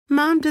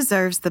Mom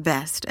deserves the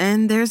best,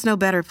 and there's no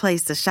better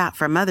place to shop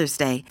for Mother's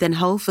Day than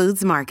Whole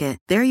Foods Market.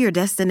 They're your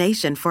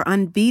destination for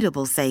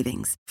unbeatable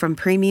savings, from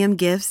premium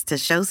gifts to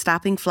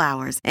show-stopping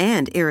flowers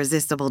and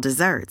irresistible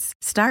desserts.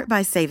 Start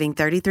by saving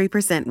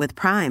 33% with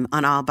Prime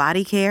on all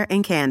body care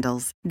and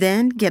candles.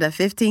 Then get a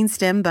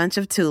 15-stem bunch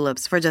of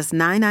tulips for just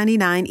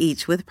 $9.99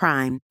 each with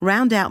Prime.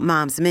 Round out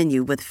Mom's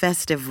menu with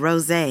festive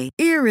rosé,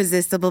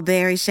 irresistible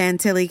berry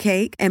chantilly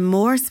cake, and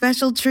more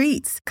special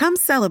treats. Come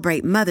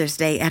celebrate Mother's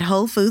Day at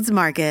Whole Foods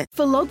Market.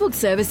 For logbook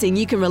servicing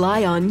you can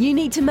rely on, you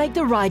need to make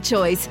the right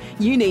choice.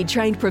 You need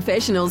trained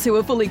professionals who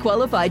are fully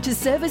qualified to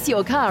service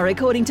your car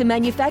according to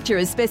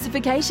manufacturer's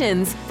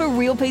specifications. For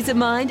real peace of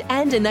mind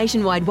and a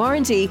nationwide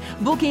warranty,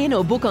 book in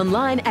or book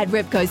online at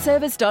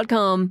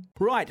repcoservice.com.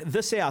 Right,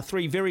 this hour,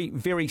 three very,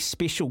 very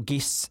special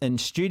guests in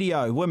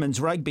studio.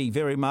 Women's rugby,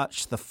 very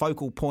much the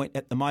focal point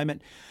at the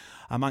moment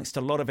amongst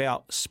a lot of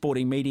our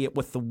sporting media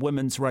with the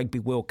Women's Rugby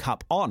World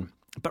Cup on.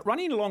 But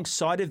running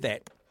alongside of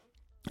that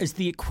is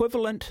the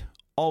equivalent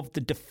of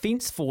the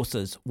Defence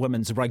Forces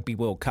Women's Rugby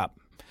World Cup.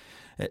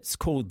 It's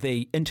called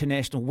the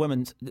International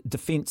Women's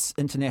Defence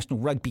International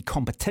Rugby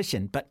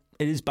Competition, but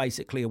it is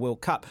basically a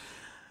World Cup.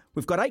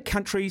 We've got 8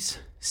 countries,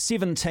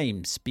 7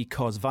 teams,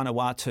 because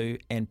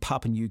Vanuatu and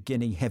Papua New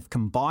Guinea have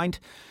combined.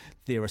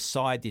 They're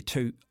aside, they're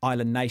 2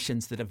 island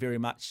nations that are very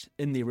much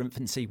in their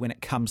infancy when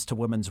it comes to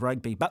women's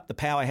rugby. But the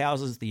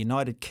powerhouses, the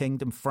United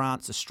Kingdom,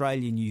 France,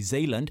 Australia, New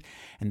Zealand,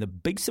 and the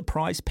big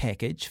surprise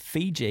package,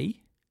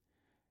 Fiji,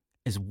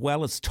 as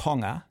well as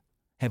Tonga,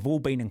 have all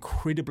been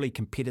incredibly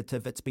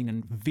competitive. It's been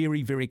a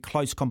very, very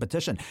close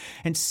competition.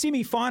 And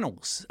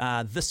semi-finals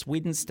this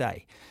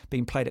Wednesday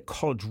being played at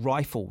College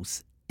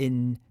Rifles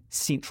in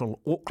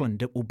central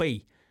Auckland. It will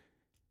be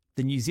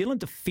the New Zealand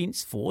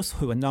Defence Force,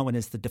 who are known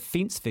as the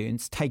Defence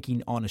Ferns,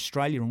 taking on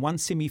Australia in one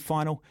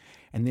semi-final,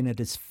 and then it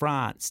is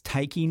France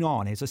taking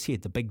on, as I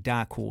said, the big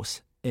dark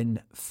horse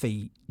in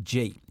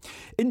Fiji.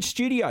 In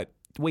studio,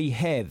 we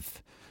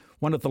have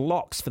one of the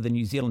locks for the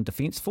New Zealand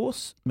Defence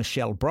Force,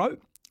 Michelle Bro.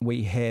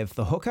 We have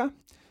the hooker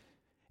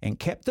and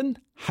captain,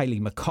 Hayley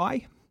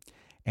Mackay.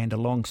 And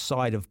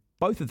alongside of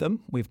both of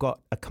them, we've got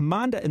a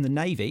commander in the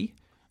Navy,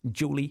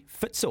 Julie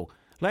Fitzel.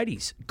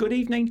 Ladies, good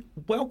evening.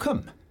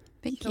 Welcome.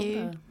 Thank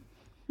you.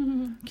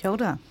 Kia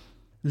ora.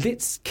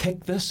 Let's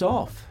kick this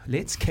off.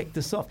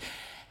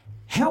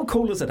 How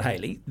cool is it,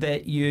 Hayley,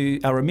 that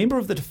you are a member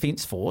of the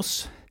Defence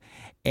Force,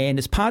 and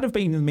as part of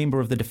being a member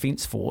of the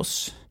Defence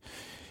Force,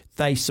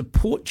 they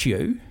support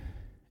you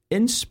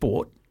in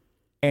sport,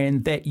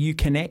 and that you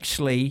can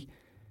actually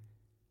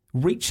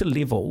reach a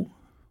level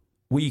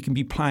where you can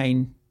be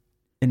playing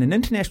in an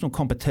international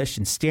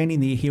competition,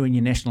 standing there hearing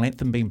your national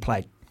anthem being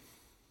played?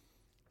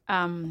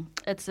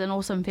 It's an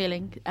awesome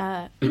feeling,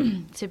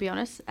 to be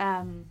honest.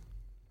 A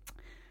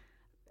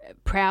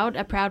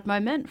proud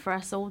moment for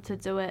us all to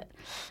do it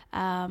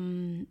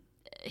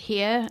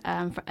here.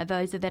 For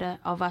those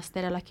of us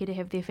that are lucky to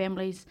have their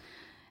families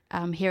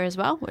here as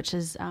well, which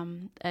is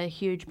a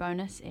huge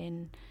bonus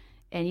and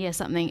yeah,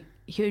 something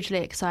hugely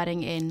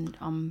exciting,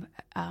 and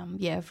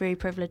very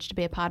privileged to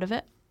be a part of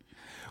it.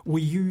 Were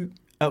you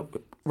a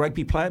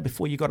rugby player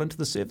before you got into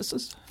the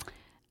services?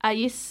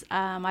 Yes,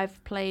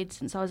 I've played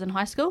since I was in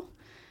high school,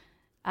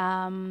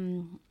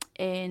 and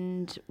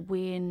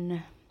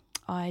when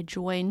I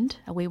joined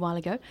a wee while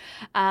ago,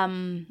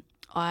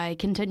 I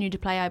continued to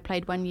play. I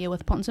played 1 year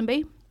with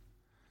Ponsonby,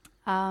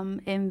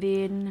 and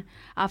then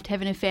after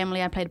having a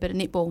family, I played a bit of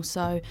netball.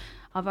 So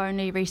I've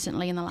only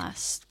recently, in the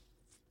last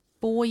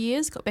 4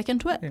 years, got back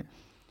into it. Yeah.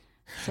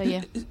 So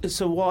yeah.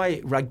 So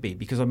why rugby?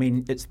 Because I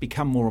mean, it's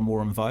become more and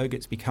more in vogue.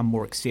 It's become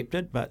more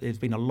accepted. But there's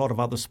been a lot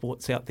of other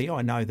sports out there.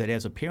 I know that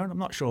as a parent, I'm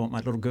not sure I want my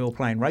little girl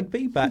playing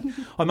rugby, but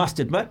I must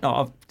admit,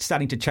 I'm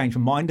starting to change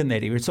my mind in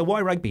that area. So why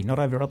rugby, not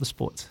over other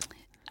sports?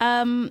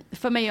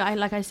 For me,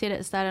 like I said,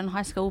 it started in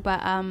high school,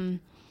 but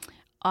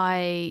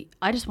I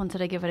just wanted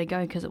to give it a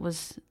go because it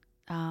was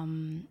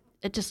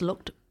it just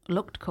looked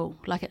cool.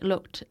 Like, it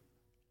looked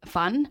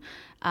fun.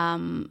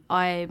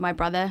 My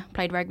brother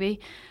played rugby,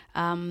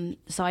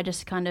 so I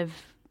just kind of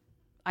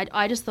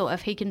I just thought,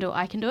 if he can do it,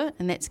 I can do it,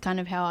 and that's kind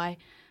of how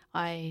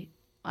why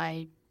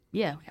I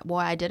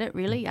did it,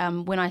 really.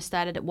 When I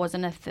started, it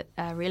wasn't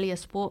really a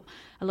sport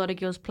a lot of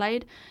girls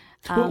played.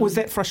 Was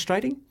that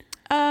frustrating?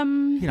 I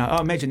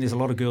imagine there's a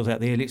lot of girls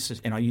out there,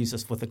 and I use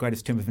this with the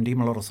greatest term of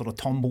endearment, a lot of sort of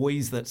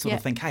tomboys that sort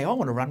of think, hey, I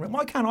want to run.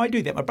 Why can't I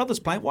do that? My brother's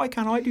playing. Why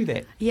can't I do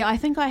that? Yeah, I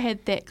think I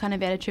had that kind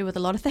of attitude with a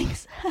lot of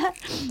things.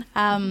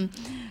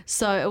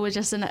 So it was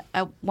just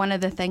one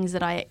of the things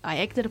that I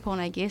acted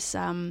upon, I guess.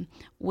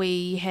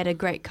 We had a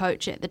great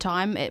coach at the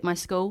time at my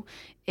school,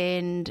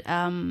 and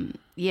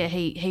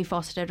he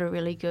fostered a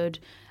really good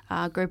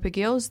group of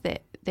girls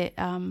that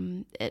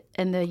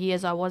in the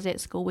years I was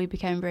at school, we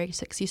became very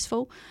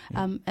successful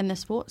in the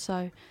sport.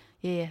 So,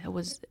 yeah, it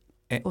was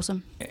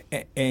awesome.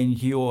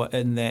 And you're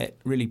in that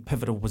really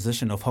pivotal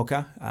position of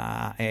hooker,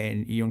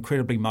 and you're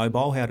incredibly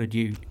mobile. How did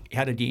you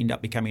end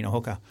up becoming a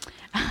hooker?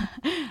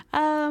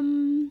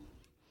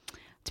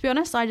 To be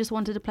honest, I just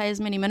wanted to play as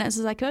many minutes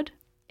as I could.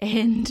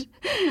 And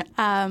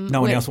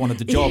No one else wanted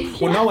the job.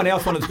 Well, no one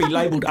else wanted to be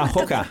labelled a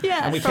hooker.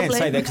 Yeah, and we probably. can't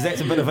say that because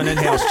that's a bit of an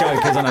in-house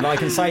joke, isn't it? I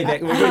can say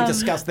that. We've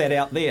discussed that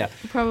out there.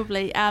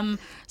 Probably.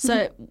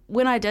 So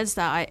when I did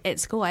start at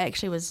school, I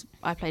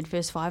played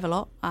first five a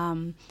lot.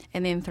 And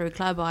then through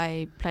club,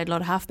 I played a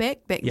lot of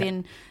halfback. Back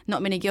then,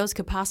 not many girls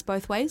could pass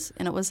both ways,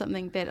 and it was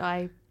something that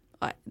I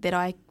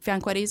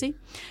found quite easy.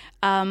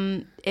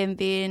 And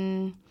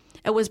then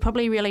it was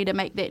probably really to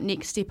make that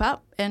next step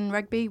up in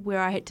rugby where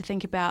I had to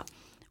think about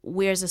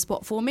where's the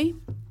spot for me.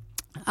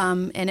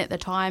 And at the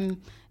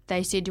time,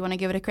 they said, do you want to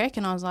give it a crack?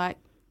 And I was like,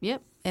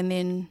 yep. And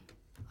then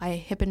I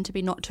happened to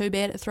be not too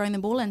bad at throwing the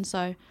ball in,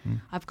 so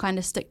I've kind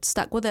of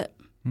stuck with it.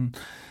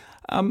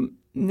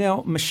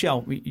 Now,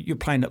 Michelle, you're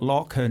playing at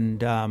lock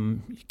and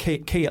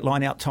key at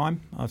line-out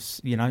time.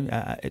 You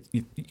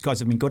guys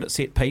have been good at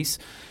set piece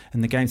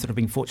in the games that I've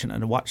been fortunate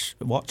to watch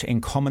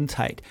and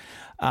commentate.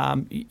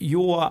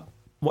 You're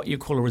what you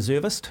call a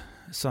reservist,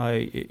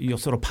 so you're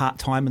sort of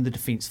part-time in the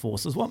Defence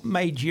Forces. What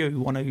made you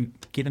want to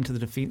get into the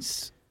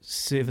Defence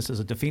Services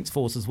or Defence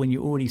Forces when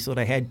you already sort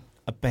of had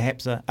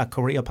perhaps a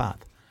career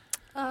path?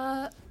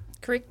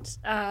 Correct.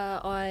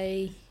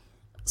 I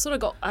sort of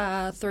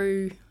got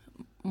through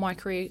my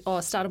career, I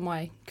started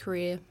my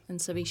career in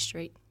Civvy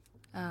Street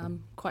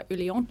quite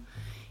early on,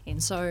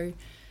 and so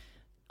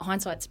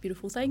hindsight's a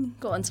beautiful thing.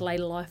 Got into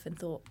later life and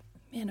thought,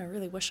 man, I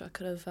really wish I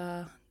could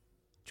have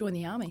joined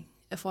the army.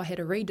 If I had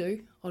a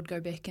redo, I'd go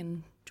back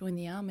and join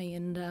the army,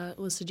 and it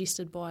was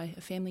suggested by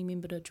a family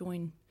member to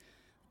join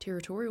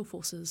territorial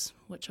forces,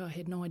 which I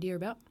had no idea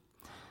about.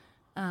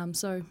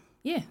 So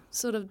yeah,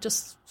 sort of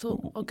just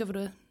thought I'll give it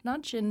a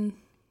nudge, and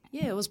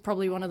yeah, it was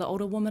probably one of the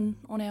older women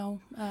on our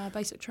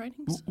basic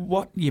trainings.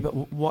 What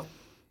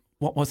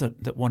was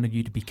it that wanted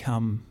you to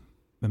become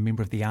a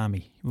member of the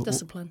army?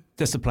 Discipline.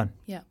 Discipline.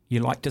 Yeah.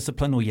 You like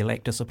discipline or you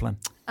lack discipline?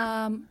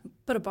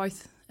 Bit of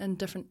both, and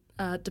different.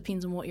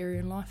 Depends on what area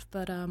in life,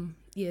 but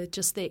yeah,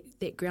 just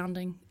that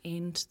grounding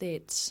and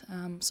that.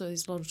 So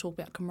there's a lot of talk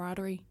about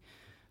camaraderie,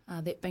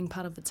 that being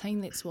part of the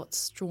team. That's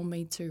what's drawn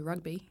me to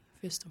rugby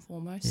first and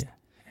foremost. Yeah.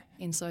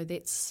 And so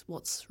that's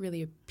what's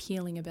really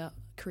appealing about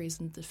careers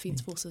in the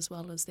Defence Force as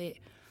well, is that,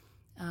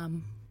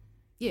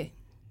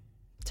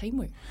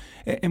 teamwork.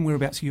 And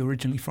whereabouts are you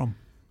originally from?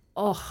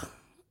 Oh,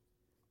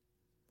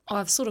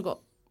 I've sort of got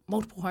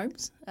multiple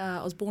homes.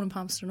 I was born in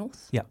Palmerston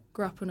North. Yep.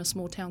 Grew up in a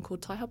small town called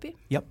Taihape.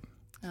 Yep.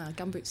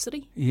 Gumboot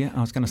City. Yeah,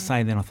 I was going to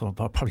say then, I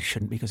thought I probably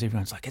shouldn't because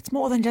everyone's like, it's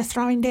more than just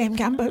throwing damn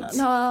gumboots.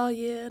 No,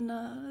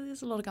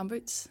 there's a lot of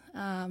gumboots.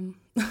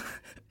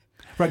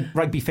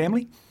 Rugby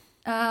family?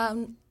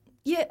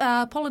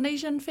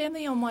 Polynesian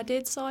family on my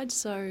dad's side,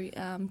 so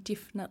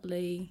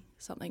definitely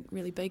something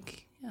really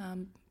big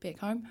back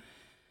home.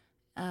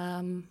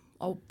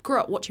 I grew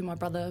up watching my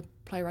brother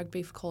play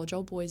rugby for College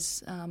Old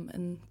Boys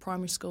in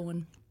primary school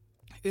and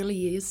early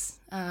years.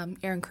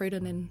 Aaron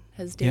Cruden and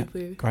his dad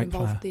were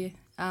involved there.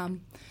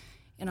 And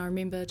I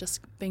remember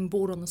just being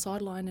bored on the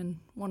sideline and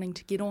wanting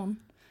to get on.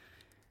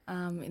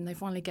 And they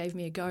finally gave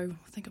me a go.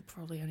 I think I'm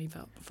probably only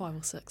about 5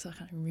 or 6. I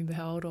can't remember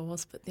how old I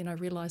was. But then I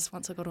realised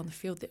once I got on the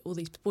field that all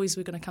these boys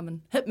were going to come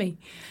and hit me.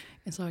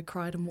 And so I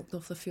cried and walked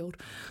off the field.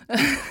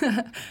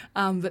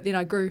 But then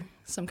I grew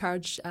some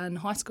courage in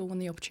high school when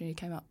the opportunity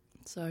came up.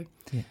 So,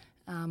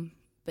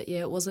 but yeah,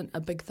 it wasn't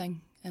a big thing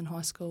in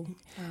high school,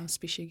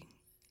 especially,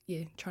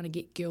 trying to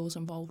get girls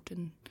involved.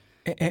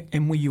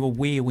 And were you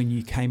aware when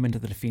you came into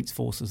the Defence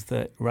Forces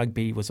that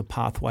rugby was a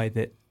pathway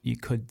that you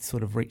could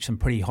sort of reach some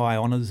pretty high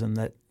honours and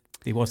that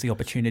there was the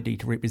opportunity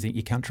to represent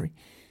your country?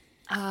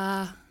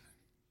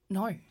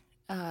 No.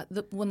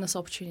 When this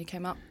opportunity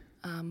came up,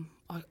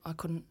 I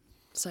couldn't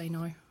say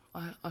no.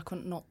 I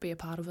couldn't not be a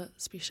part of it,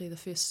 especially the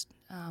first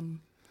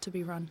to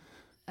be run.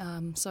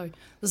 So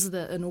this is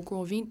the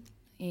inaugural event,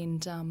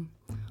 and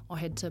I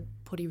had to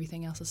put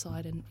everything else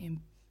aside and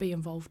be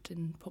involved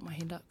and put my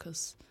hand up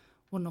because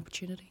what an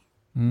opportunity.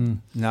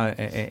 No,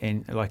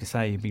 and like I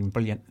say, you've been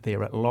brilliant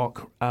there at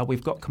lock.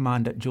 We've got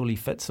Commander Julie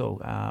Fitzel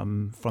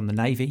from the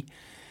Navy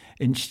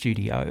in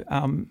studio.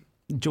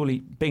 Julie,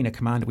 being a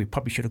commander, we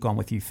probably should have gone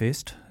with you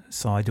first,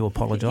 so I do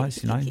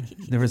apologise.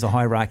 There is a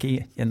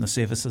hierarchy in the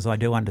services, I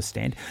do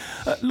understand.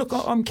 Look,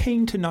 I'm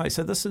keen to know,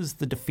 so this is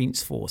the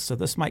Defence Force, so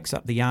this makes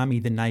up the Army,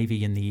 the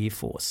Navy and the Air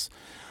Force.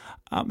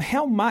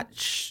 How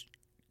much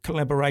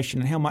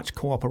collaboration and how much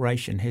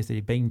cooperation has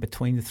there been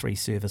between the three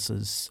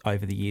services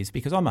over the years?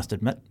 Because I must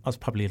admit, I was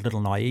probably a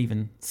little naive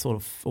and sort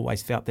of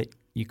always felt that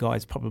you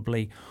guys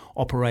probably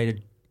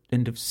operated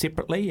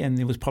separately, and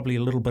there was probably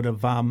a little bit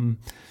of,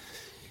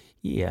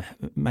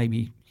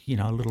 maybe,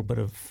 a little bit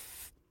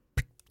of,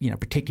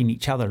 protecting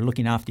each other,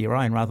 looking after your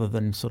own rather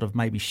than sort of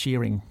maybe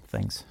sharing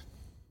things.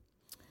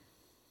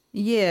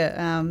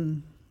 Yeah,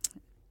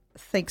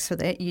 thanks for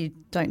that. You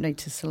don't need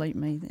to salute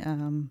me.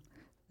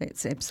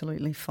 That's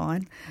absolutely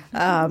fine.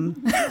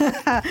 In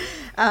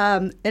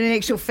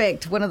actual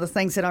fact, one of the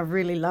things that I've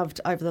really loved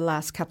over the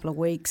last couple of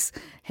weeks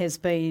has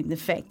been the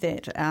fact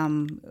that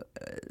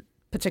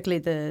particularly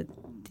the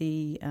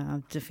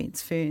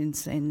Defence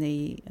Ferns and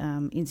the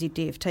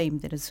NZDF team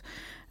that is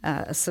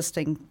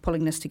assisting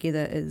pulling this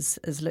together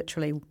is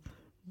literally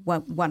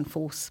one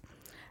force.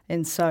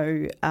 And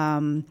so,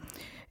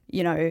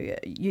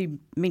 you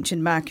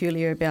mentioned, Mark,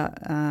 earlier about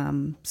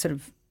sort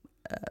of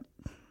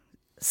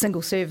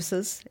single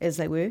services as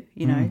they were,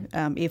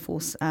 Air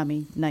Force,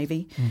 Army,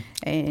 Navy,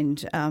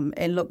 and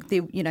look,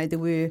 there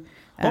were.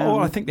 Well,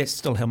 I think that's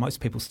still how most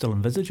people still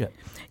envisage it.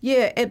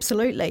 Yeah,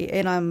 absolutely.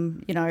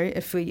 And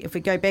if we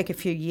go back a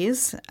few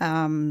years,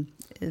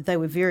 they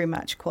were very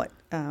much quite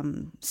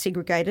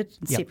segregated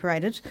and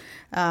separated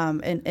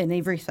in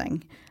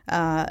everything.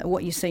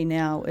 What you see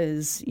now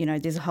is,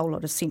 there's a whole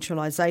lot of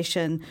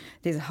centralisation,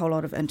 there's a whole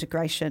lot of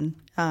integration,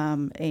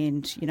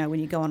 and, when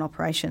you go on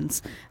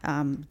operations,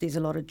 there's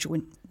a lot of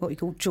what we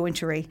call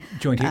jointery.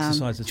 Joint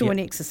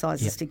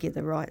exercises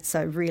together, right?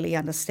 So really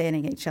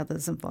understanding each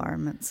other's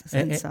environments.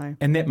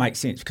 And that makes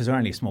sense because we're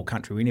only a small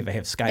country. We never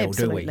have scale,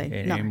 absolutely, do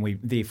we? No. And we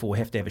therefore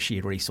have to have a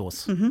shared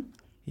resource. Mm-hmm.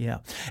 Yeah.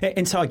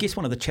 And so I guess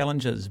one of the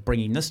challenges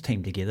bringing this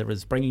team together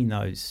is bringing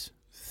those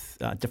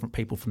different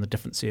people from the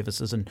different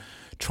services and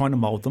trying to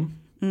mould them,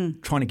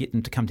 trying to get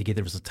them to come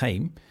together as a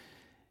team,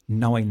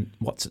 knowing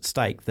what's at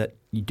stake, that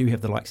you do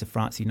have the likes of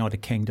France, the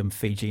United Kingdom,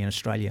 Fiji and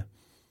Australia.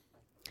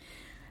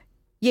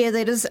 Yeah,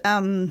 that is,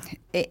 and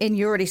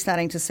you're already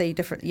starting to see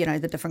different,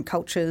 the different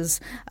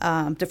cultures,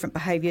 different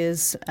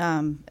behaviours,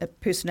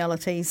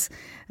 personalities.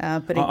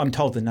 But I'm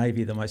told the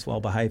Navy are the most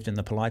well-behaved and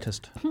the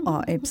politest.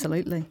 Oh,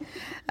 absolutely,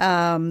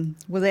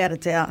 without a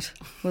doubt.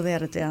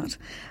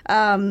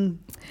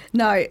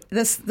 No,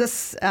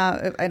 this,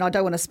 and I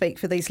don't want to speak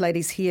for these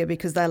ladies here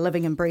because they're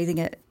living and breathing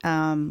it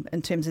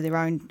in terms of their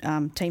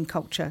own team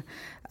culture.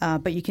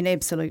 But you can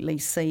absolutely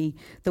see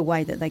the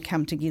way that they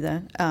come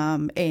together,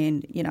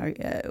 and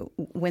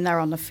when they're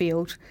on the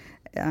field,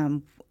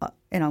 and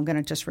I'm going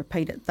to just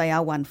repeat it, they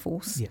are one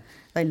force. Yeah.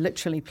 They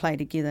literally play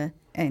together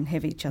and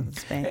have each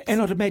other's backs.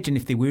 And I'd imagine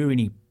if there were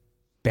any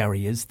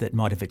barriers that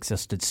might have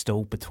existed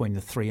still between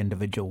the three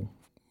individual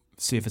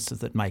services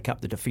that make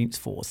up the Defence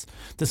Force,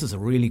 this is a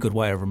really good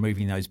way of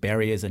removing those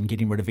barriers and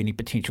getting rid of any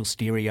potential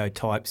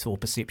stereotypes or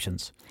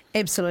perceptions.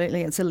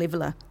 Absolutely, it's a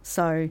leveller.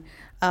 So,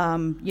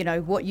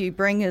 what you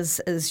bring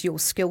is your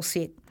skill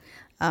set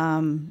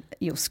on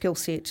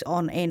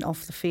and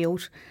off the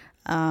field,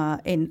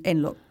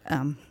 and look,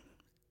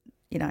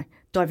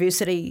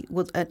 diversity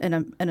in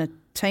a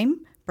team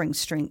brings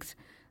strength.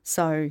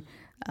 So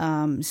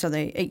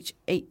they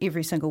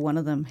every single one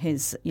of them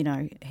has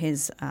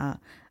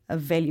a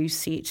value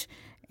set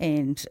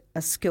and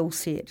a skill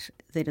set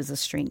that is a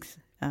strength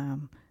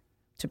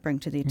to bring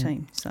to their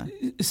team.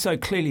 So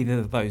clearly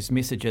those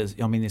messages,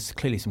 there's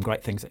clearly some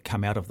great things that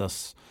come out of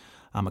this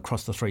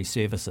across the three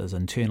services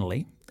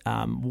internally.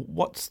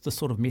 What's the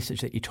sort of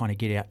message that you're trying to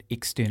get out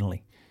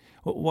externally?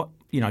 What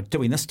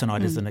doing this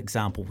tonight as an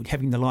example,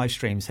 having the live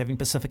streams, having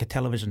Pacifica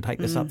Television take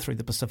this up through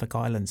the Pacific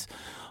Islands.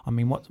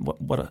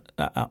 What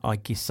I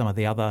guess some of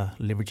the other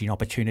leveraging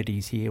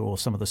opportunities here, or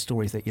some of the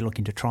stories that you're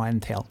looking to try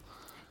and tell?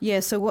 Yeah,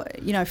 so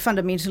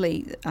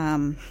fundamentally,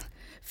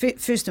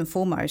 first and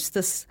foremost,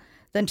 the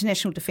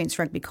International Defence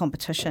Rugby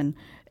Competition,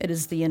 it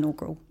is the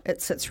inaugural. It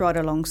sits right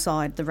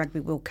alongside the Rugby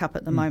World Cup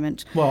at the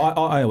moment. Well,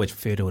 I always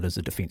refer to it as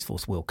the Defence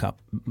Force World Cup.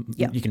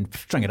 Yep. You can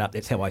string it up,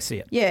 that's how I see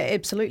it. Yeah,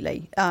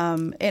 absolutely.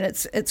 And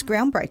it's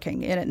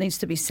groundbreaking and it needs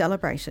to be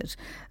celebrated.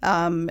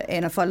 And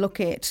if I look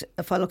at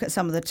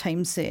some of the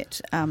teams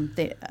that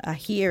are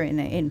here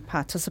and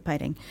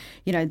participating,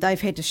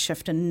 they've had to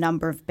shift a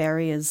number of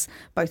barriers,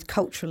 both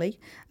culturally,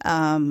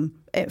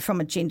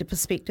 from a gender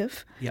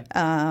perspective,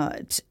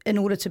 in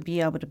order to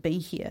be able to be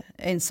here.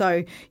 And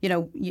so,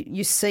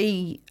 you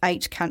see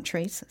 8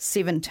 countries,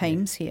 7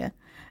 teams here,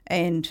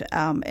 and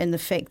the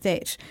fact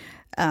that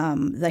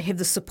they have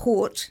the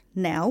support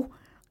now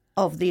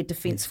of their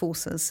defence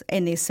forces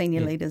and their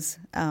senior leaders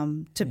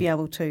to be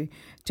able to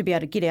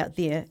get out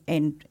there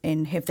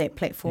and have that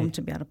platform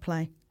to be able to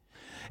play.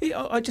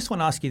 I just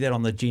want to ask you that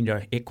on the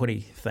gender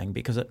equity thing,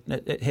 because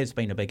it has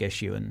been a big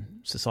issue in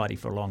society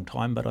for a long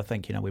time, but I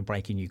think, we're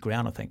breaking new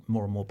ground. I think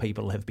more and more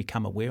people have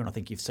become aware, and I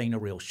think you've seen a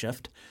real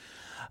shift.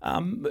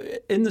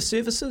 In the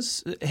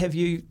services,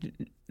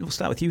 we'll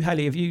start with you,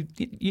 Hayley, have you,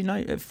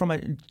 from a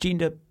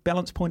gender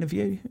balance point of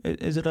view,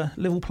 is it a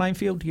level playing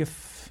field? Do you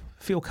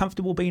feel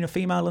comfortable being a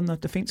female in the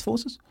Defence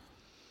Forces?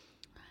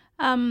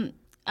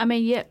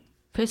 Yeah,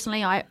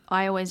 personally, I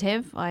always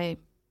have.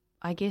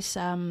 I guess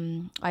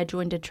I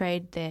joined a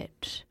trade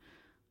that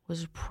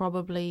was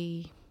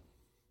probably,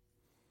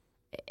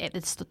 at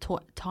the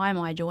time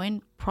I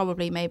joined,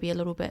 probably maybe a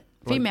little bit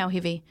female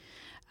heavy.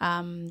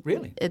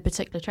 Really? A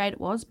particular trade it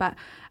was, but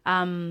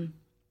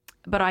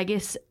I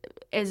guess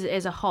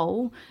as a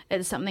whole,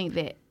 it's something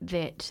that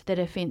the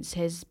Defence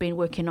has been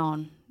working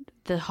on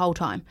the whole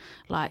time.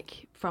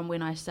 Like from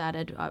when I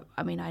started,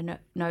 I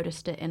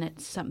noticed it, and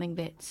it's something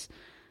that's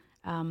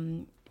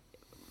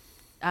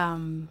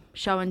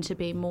shown to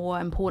be more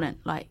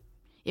important. Like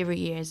every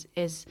year,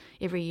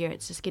 every year,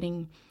 it's just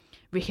getting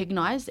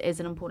recognised as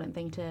an important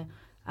thing to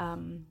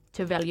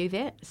value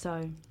that.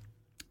 So,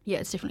 yeah,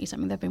 it's definitely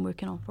something they've been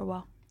working on for a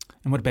while.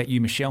 And what about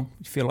you, Michelle?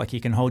 You feel like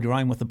you can hold your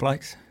own with the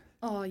blokes?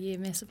 Oh, yeah,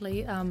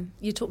 massively.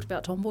 You talked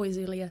about tomboys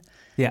earlier.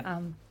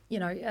 Yeah. We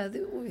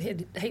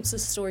had heaps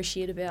of stories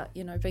shared about,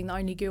 being the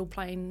only girl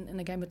playing in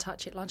a game of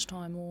touch at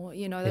lunchtime or,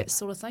 that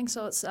sort of thing.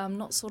 So it's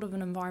not sort of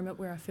an environment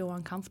where I feel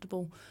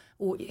uncomfortable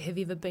or have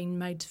ever been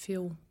made to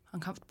feel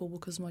uncomfortable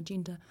because of my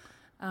gender.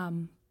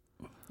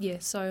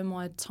 So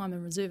my time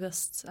in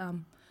reservists,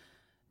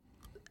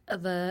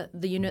 the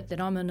unit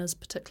that I'm in is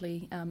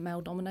particularly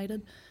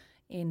male-dominated,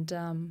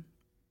 and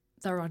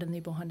they're right in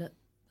there behind it.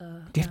 Do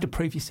you have to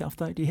prove yourself,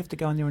 though? Do you have to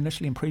go in there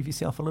initially and prove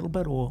yourself a little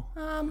bit? Or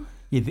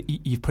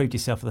you've proved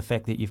yourself for the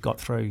fact that you've got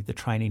through the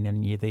training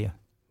and you're there?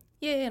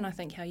 Yeah, and I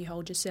think how you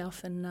hold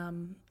yourself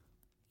and,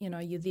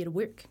 you're there to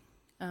work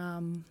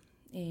and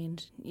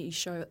you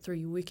show it through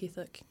your work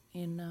ethic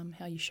and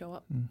how you show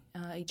up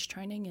each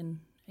training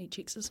and each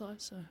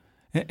exercise. So.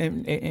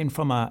 And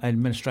from an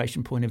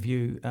administration point of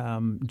view,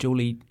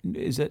 Julie,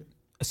 is it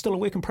still a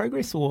work in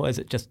progress or is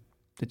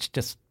it's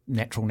just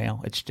natural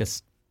now? It's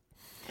just...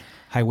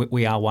 Hey,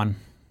 we are one.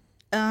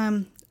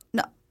 No,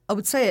 I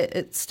would say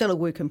it's still a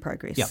work in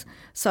progress. Yep.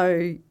 So,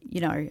 if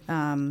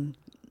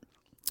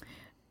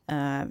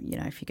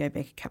you go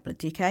back a couple of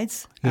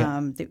decades,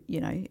 you're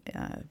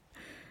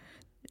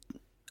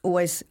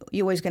always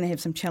going to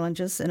have some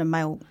challenges in a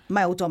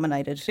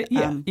male-dominated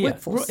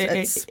workforce.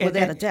 It's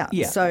without a doubt.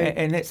 Yeah, so,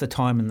 and that's the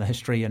time in the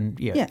history, and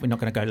we're not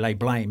going to go lay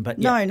blame, but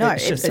no,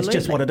 it's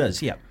just what it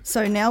is. Yeah.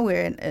 So now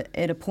we're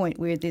at a point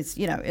where there's,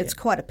 it's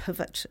quite a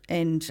pivot,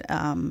 and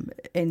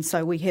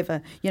so we have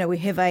a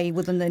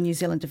within the New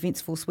Zealand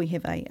Defence Force we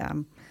have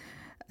a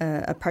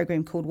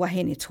program called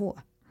Wahine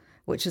Toa,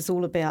 which is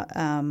all about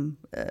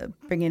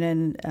bringing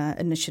in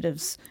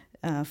initiatives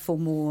for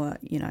more,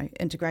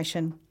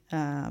 integration.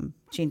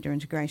 Gender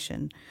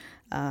integration,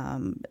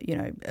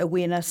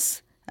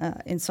 awareness,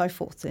 and so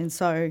forth. And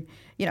so,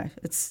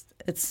 it's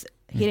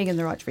heading in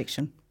the right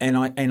direction. And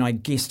I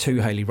guess too,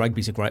 Hayley,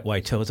 rugby's a great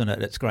way too, isn't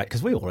it? It's great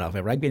because we all love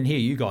our rugby, and here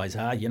you guys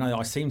are.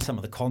 I've seen some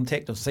of the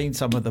contact, I've seen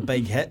some of the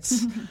big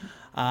hits.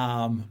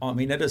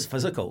 It is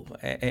physical,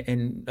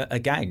 and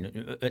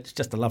again, it's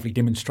just a lovely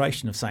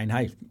demonstration of saying,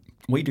 hey,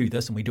 we do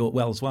this and we do it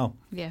well as well.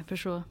 Yeah, for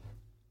sure.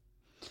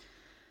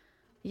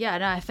 Yeah,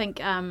 no, I think,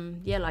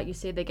 like you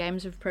said, the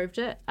games have proved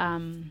it.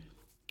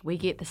 We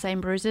get the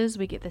same bruises,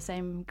 we get the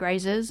same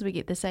grazes, we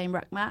get the same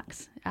ruck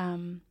marks,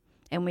 and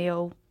we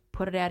all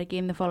put it out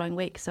again the following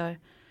week. So,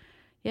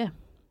 yeah.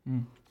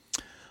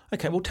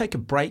 Okay, we'll take a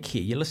break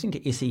here. You're listening to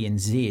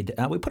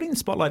SENZ. We're putting the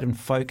spotlight and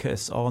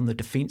focus on the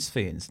Defence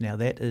Ferns. Now,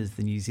 that is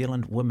the New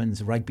Zealand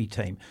women's rugby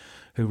team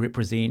who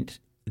represent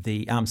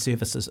the armed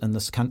services in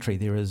this country.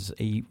 There is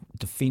a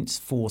Defence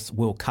Force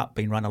World Cup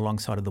being run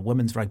alongside of the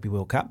Women's Rugby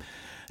World Cup.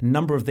 A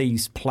number of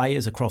these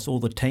players across all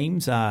the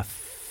teams are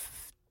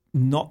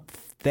not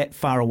that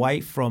far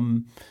away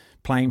from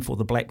playing for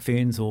the Black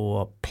Ferns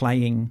or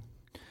playing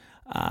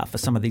for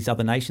some of these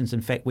other nations.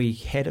 In fact, we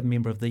had a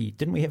member of the...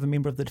 Didn't we have a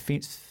member of the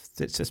Defence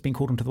that's just been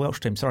called into the Welsh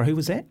team? Sorry, who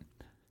was that?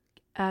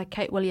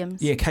 Kate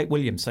Williams. Yeah, Kate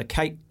Williams. So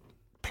Kate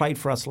played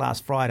for us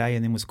last Friday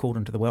and then was called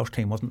into the Welsh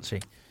team, wasn't she?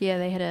 Yeah,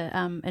 they had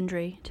a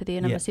injury to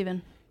their number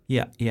 7.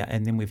 Yeah,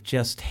 and then we've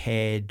just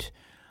had,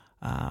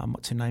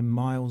 what's her name,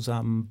 Miles...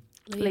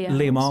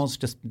 Leah Miles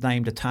just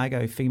named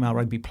Otago Female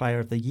Rugby Player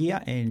of the Year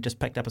and just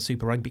picked up a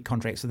Super Rugby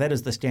contract. So that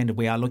is the standard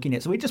we are looking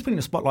at. So we're just putting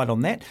a spotlight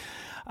on that.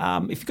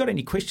 If you've got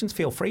any questions,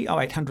 feel free,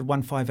 0800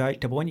 150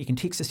 811. You can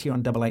text us here on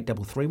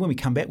 8833. When we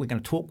come back, we're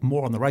going to talk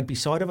more on the rugby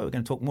side of it. We're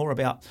going to talk more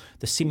about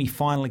the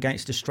semi-final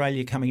against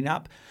Australia coming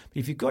up. But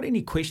if you've got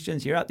any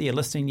questions, you're out there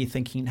listening, you're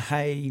thinking,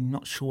 hey,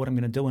 not sure what I'm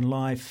going to do in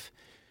life,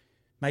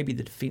 maybe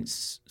the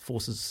Defence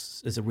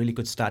Forces is a really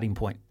good starting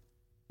point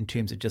in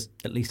terms of just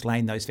at least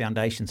laying those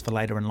foundations for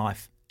later in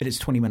life. It is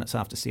 20 minutes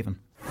after 7.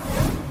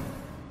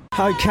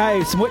 Okay,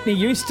 it's Whitney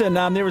Houston.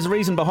 There is a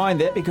reason behind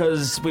that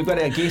because we've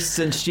got our guests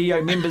in studio,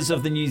 members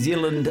of the New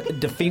Zealand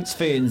Defence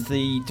Ferns,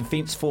 the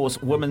Defence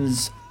Force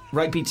women's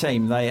rugby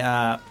team. They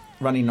are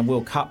running a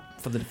World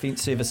Cup for the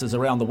Defence Services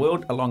around the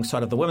world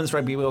alongside of the Women's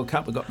Rugby World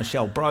Cup. We've got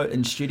Michelle Bro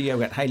in studio,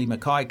 we've got Hayley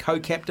Mackay,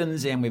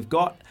 co-captains, and we've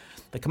got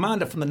the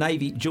commander from the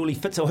Navy, Julie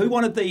Fitzel. Who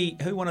wanted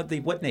the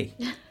Whitney?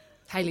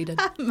 Hayley did.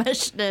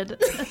 Mish did.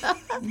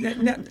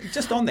 Now,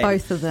 just on that.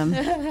 Both of them.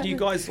 Do you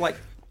guys,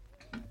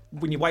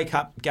 when you wake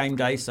up game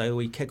day, so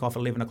we kick off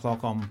 11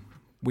 o'clock on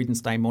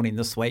Wednesday morning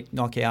this week,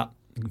 knock out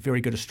a very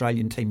good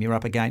Australian team you're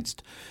up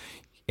against,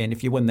 and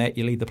if you win that,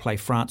 you'll either play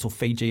France or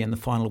Fiji in the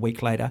final a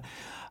week later.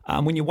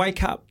 When you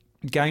wake up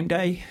game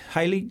day,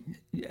 Hayley,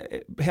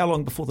 how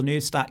long before the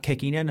nerves start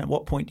kicking in? At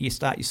what point do you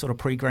start your sort of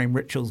pre-game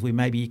rituals where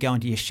maybe you go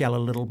into your shell a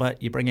little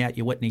bit, you bring out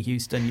your Whitney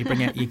Houston, you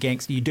bring out your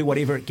gangster, you do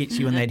whatever it gets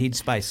you in that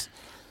headspace?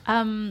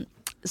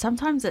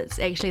 Sometimes it's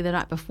actually the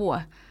night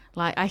before.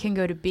 Like, I can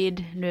go to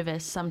bed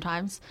nervous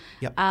sometimes.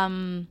 Yep.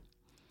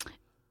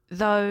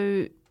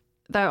 Though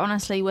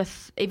honestly,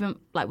 with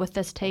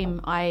this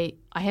team, I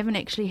haven't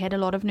actually had a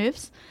lot of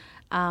nerves.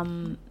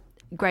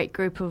 Great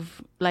group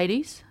of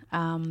ladies,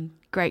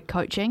 great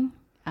coaching.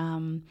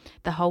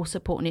 The whole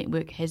support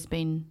network has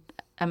been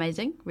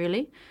amazing,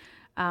 really.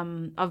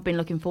 I've been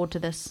looking forward to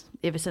this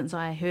ever since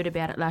I heard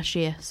about it last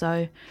year.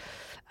 So,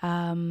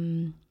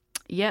 I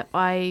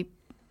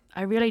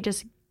really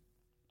just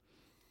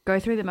go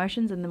through the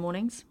motions in the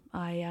mornings.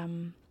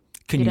 Can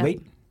you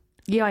eat?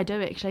 Yeah, I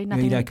do actually.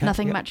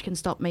 Nothing much can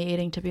stop me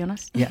eating, to be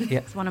honest. Yeah.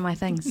 It's one of my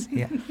things.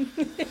 Yeah.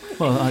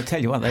 Well, I'll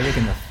tell you what, they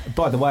reckon.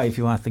 By the way, if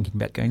you are thinking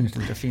about going into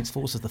the Defence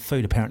Forces, the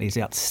food apparently is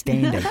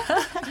outstanding,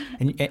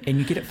 and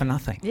you get it for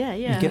nothing. Yeah.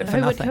 You get it for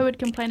nothing. Who would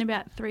complain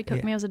about 3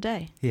 cooked meals a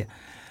day? Yeah.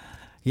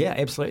 Yeah,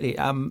 absolutely.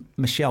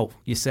 Michelle,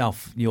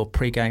 yourself, your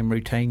pre-game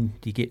routine,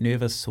 do you get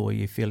nervous or are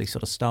you fairly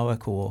sort of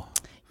stoic or?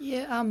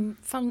 Yeah,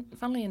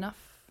 funnily enough,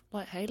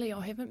 like Hayley,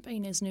 I haven't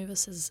been as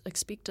nervous as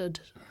expected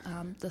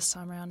this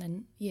time around,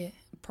 and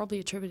probably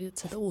attributed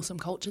to the awesome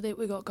culture that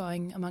we got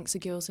going amongst the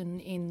girls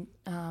and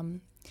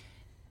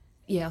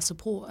our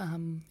support. Our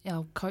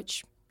head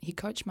coach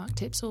Mark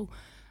Tapsell,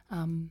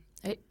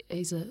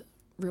 he's a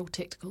real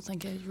tactical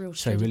thinker, real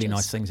strategist. So really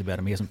nice things about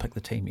him. He hasn't picked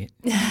the team yet.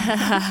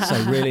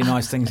 So really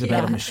nice things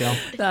about him, Michelle.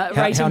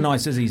 How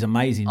nice is he? He's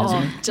amazing,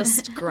 isn't he?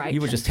 Just great.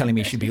 You were just telling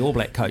me he should be All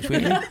Black coach,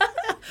 weren't you?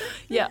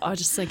 Yeah, I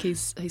just think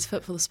he's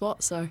fit for the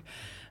spot, so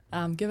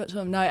give it to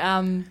him.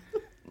 No,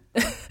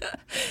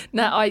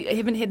 no, I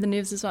haven't had the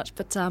nerves as much,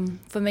 but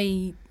for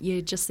me,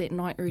 just that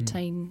night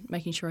routine,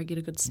 making sure I get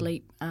a good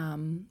sleep,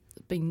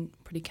 being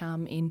pretty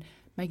calm and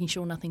making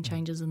sure nothing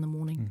changes in the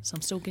morning. So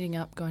I'm still getting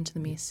up, going to the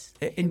mess,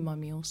 in my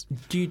meals.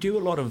 Do you do a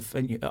lot of,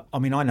 I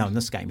mean, I know in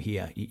this game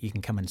here, you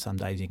can come in some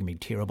days, you can be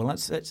terrible.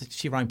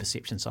 It's your own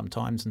perception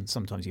sometimes, and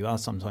sometimes you are.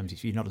 Sometimes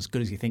if you're not as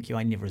good as you think you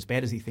are, never as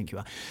bad as you think you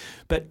are.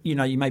 But, you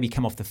maybe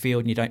come off the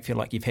field and you don't feel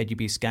like you've had your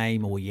best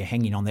game, or you're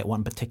hanging on that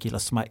one particular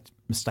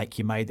mistake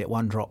you made, that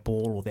one drop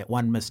ball or that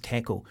one missed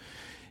tackle.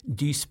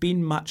 Do you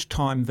spend much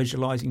time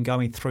visualising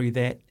going through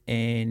that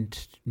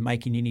and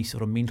making any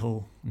sort of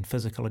mental and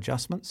physical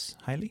adjustments,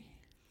 Hayley?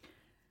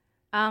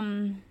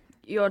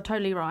 You're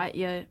totally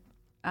right.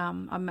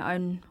 I'm my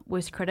own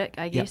worst critic,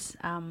 I guess.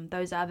 Yep.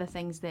 Those are the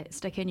things that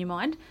stick in your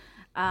mind.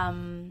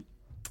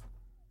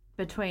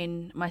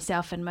 Between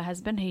myself and my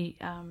husband, he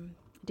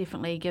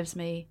definitely gives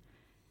me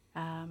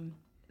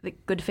the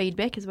good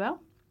feedback as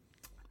well.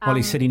 While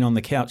he's sitting on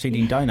the couch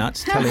eating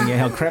donuts, telling you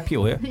how crap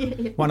you were.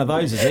 One of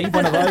those, is he?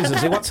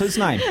 What's his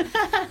name?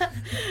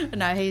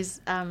 No,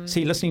 he's... Is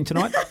he listening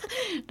tonight?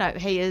 No,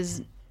 he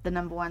is the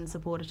number one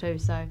supporter too.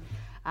 So,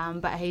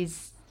 but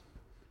he's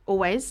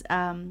always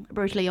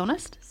brutally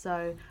honest,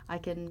 so I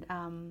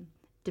can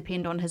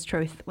depend on his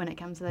truth when it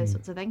comes to those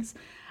sorts of things,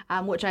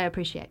 which I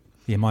appreciate.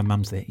 Yeah, my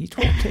mum's there. You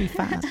talk too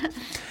fast.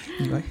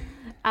 Anyway.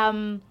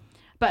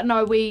 But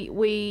no,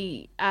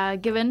 we are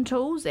given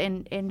tools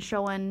and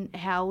shown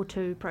how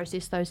to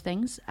process those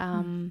things,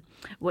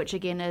 which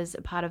again is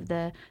a part of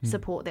the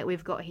support that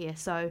we've got here.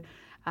 So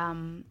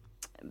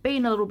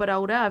being a little bit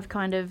older, I've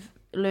kind of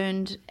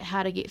learned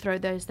how to get through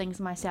those things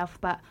myself,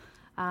 but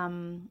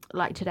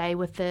like today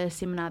with the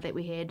seminar that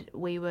we had,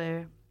 we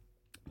were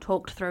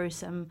talked through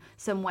some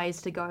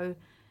ways to go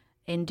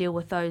and deal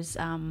with those,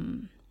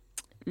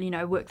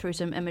 work through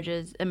some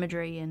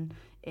imagery and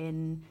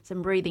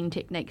some breathing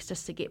techniques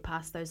just to get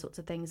past those sorts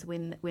of things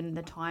when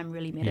the time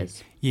really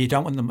matters. Yeah, you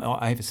don't want them.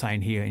 I have a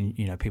saying here,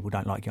 and people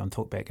don't like you on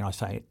Talkback, and I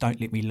say,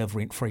 don't let me live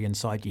rent free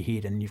inside your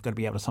head, and you've got to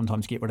be able to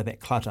sometimes get rid of that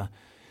clutter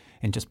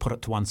and just put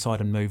it to one side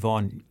and move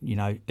on.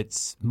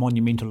 It's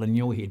monumental in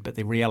your head, but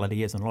the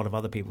reality is in a lot of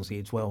other people's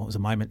heads, well, it was a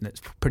moment that's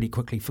pretty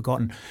quickly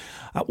forgotten.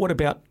 What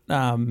about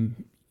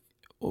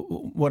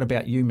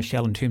you,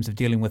 Michelle, in terms of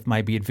dealing with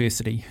maybe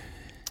adversity?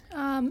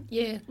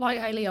 Like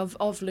Hayley,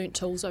 I've learnt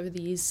tools over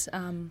the years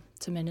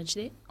to manage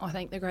that. I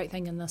think the great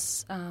thing in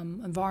this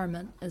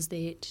environment is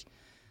that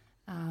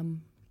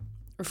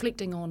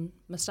reflecting on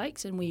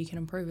mistakes and where you can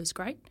improve is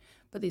great,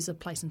 but there's a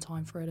place and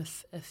time for it.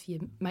 If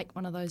you make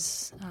one of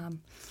those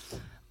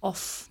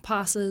off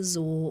passes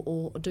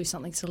or do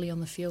something silly on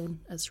the field,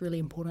 it's really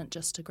important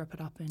just to grip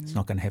it up. And it's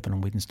not going to happen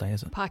on Wednesday,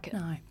 is it? Park it.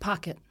 No,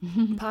 park it.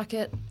 Park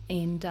it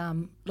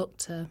and look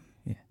to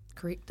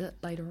correct it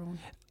later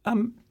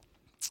on.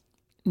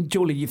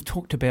 Julie, you've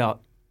talked about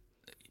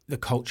the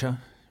culture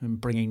and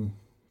bringing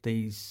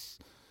these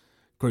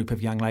group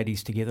of young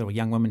ladies together or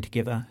young women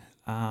together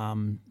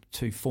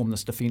to form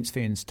this Defence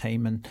Ferns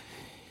team. And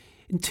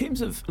in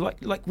terms of,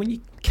 like when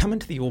you come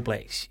into the All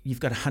Blacks,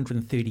 you've got a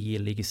 130-year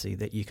legacy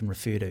that you can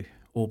refer to.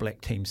 All Black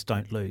teams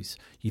don't lose.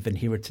 You've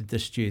inherited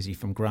this jersey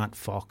from Grant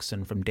Fox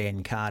and from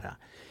Dan Carter.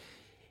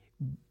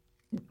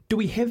 Do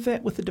we have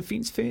that with the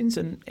Defence Ferns?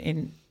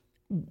 And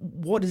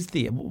what is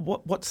there?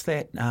 What's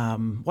that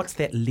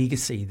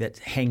legacy that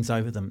hangs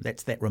over them?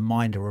 That's that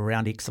reminder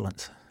around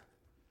excellence.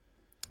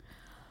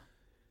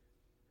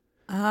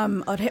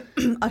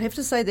 I'd have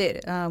to say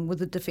that with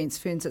the Defence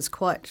Ferns, it's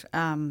quite.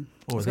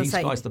 Or are these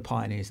guys the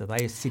pioneers? Are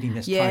they setting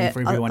this tone Yeah,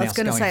 for everyone else? I was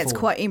going to say forward? it's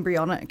quite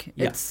embryonic.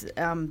 Yeah. It's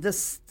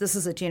this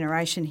is a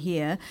generation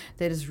here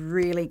that is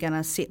really going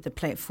to set the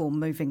platform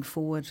moving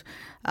forward,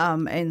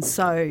 and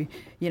so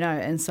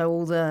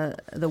all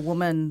the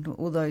women,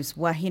 all those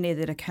wahine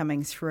that are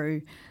coming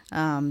through,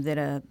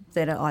 that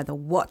are either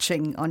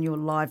watching on your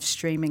live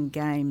streaming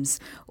games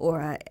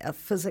or are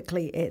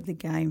physically at the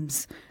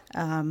games,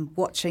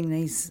 watching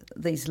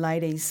these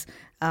ladies.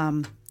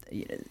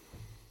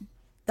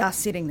 They're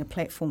setting the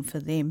platform for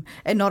them,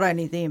 and not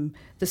only them,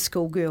 the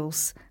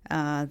schoolgirls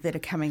that are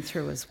coming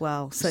through as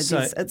well. So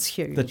it's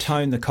huge. The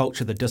tone, the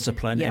culture, the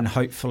discipline, and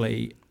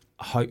hopefully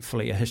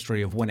a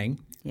history of winning,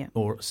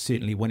 or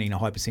certainly winning a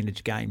high percentage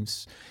of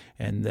games,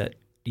 and that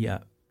we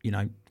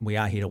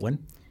are here to win.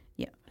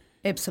 Yeah,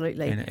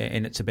 absolutely.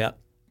 And it's about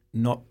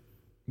not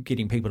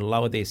getting people to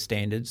lower their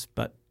standards,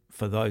 but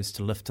for those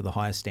to lift to the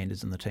highest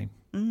standards in the team.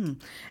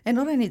 And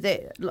not only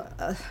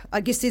that,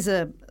 I guess there's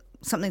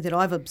something that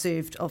I've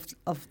observed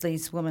of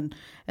these women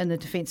in the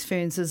Defence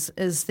Ferns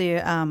is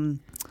their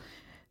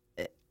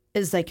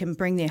is they can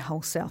bring their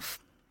whole self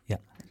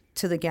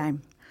to the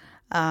game,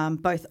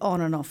 both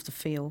on and off the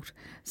field.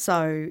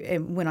 So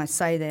when I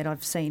say that,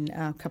 I've seen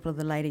a couple of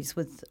the ladies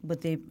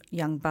with their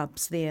young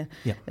bubs there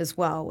as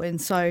well.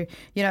 And so,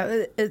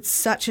 it's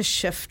such a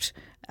shift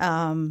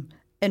in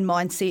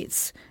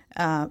mindsets,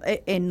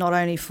 and not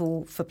only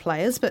for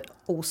players but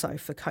also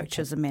for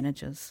coaches and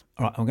managers.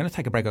 All right, I'm going to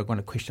take a break. I've got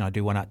a question I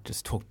do want to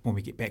just talk when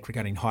we get back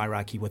regarding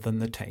hierarchy within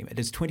the team. It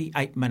is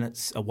 28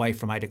 minutes away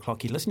from 8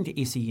 o'clock. You're listening to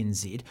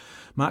SENZ.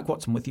 Mark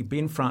Watson with you,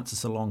 Ben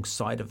Francis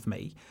alongside of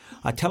me.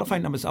 Our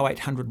telephone number is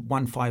 0800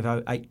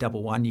 150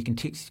 811. You can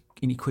text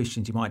any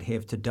questions you might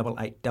have to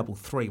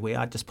 8833. We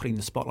are just putting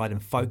the spotlight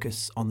and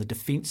focus on the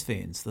Defence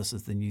Ferns. This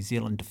is the New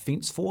Zealand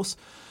Defence Force,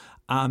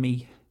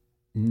 Army,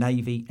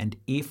 Navy and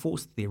Air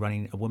Force. They're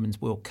running a Women's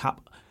World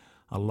Cup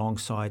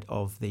alongside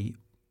of the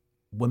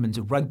Women's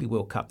Rugby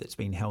World Cup that's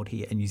been held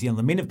here in New Zealand.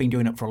 The men have been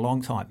doing it for a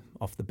long time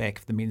off the back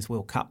of the Men's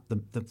World Cup.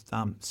 The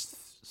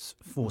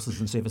forces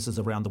and services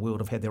around the world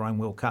have had their own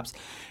World Cups,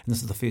 and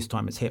this is the first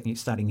time it's happening.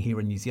 It's starting here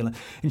in New Zealand.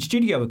 In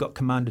studio, we've got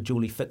Commander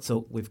Julie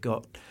Fitzel, we've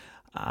got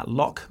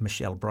Lock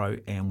Michelle Bro,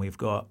 and we've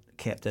got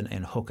Captain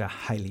and Hooker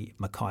Hayley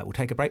Mackay. We'll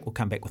take a break. We'll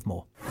come back with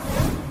more.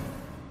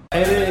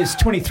 It is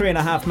 23 and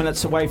a half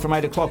minutes away from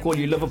 8 o'clock. All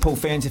you Liverpool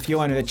fans, if you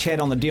want to chat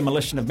on the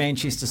demolition of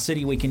Manchester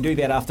City, we can do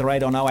that after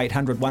 8 on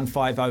 0800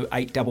 150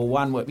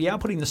 811. We are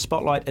putting the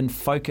spotlight and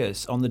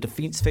focus on the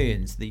Defence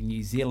Ferns, the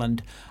New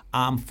Zealand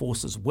Armed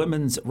Forces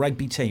women's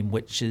rugby team,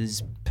 which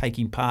is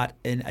taking part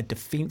in a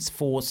Defence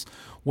Force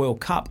World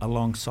Cup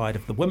alongside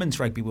of the Women's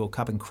Rugby World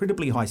Cup.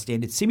 Incredibly high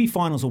standards.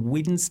 Semi-finals are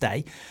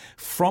Wednesday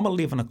from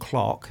 11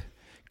 o'clock.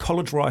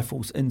 College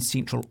Rifles in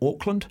central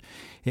Auckland.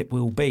 It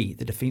will be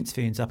the Defence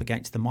Ferns up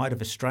against the might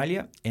of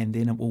Australia, and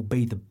then it will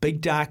be the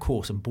big dark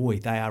horse, and boy,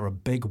 they are a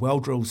big,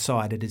 well-drilled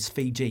side. It is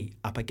Fiji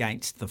up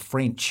against the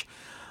French.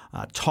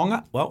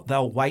 Tonga, well,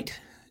 they'll wait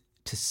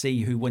to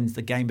see who wins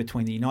the game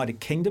between the United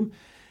Kingdom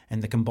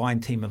and the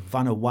combined team of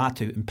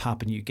Vanuatu and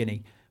Papua New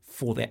Guinea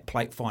for that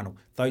plate final.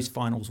 Those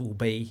finals will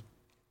be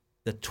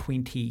the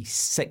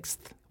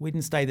 26th,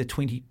 Wednesday the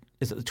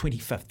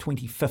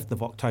 25th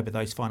of October,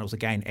 those finals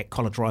again at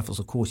College Rifles.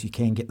 Of course, you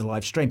can get the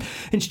live stream.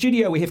 In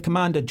studio, we have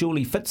Commander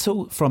Julie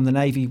Fitzel from the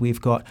Navy.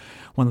 We've got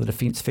one of the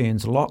Defence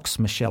Ferns locks,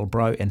 Michelle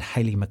Bro, and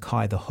Hayley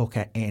Mackay, the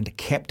hooker and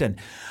captain.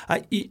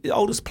 The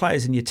oldest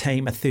players in your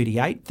team are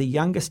 38. The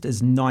youngest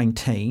is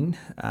 19.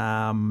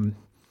 The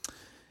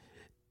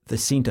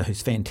centre,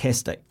 who's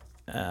fantastic,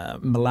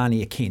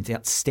 Melania Cairns,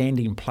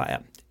 outstanding player.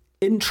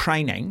 In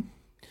training,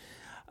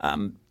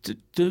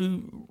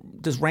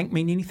 does rank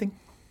mean anything?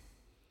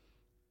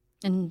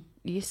 And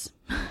yes.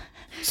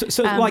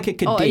 So like a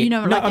cadet.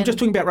 I'm just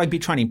talking about rugby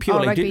training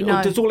purely. Rugby,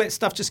 does all that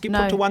stuff just get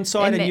put to one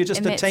side and you're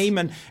just a team,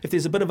 and if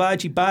there's a bit of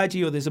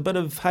argy-bargy or there's a bit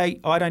of, hey,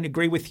 I don't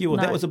agree with you, or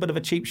that was a bit of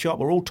a cheap shot,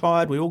 we're all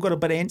tired, we all got a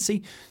bit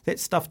antsy, that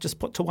stuff just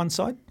put to one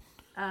side?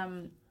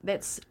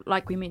 That's,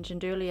 like we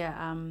mentioned earlier,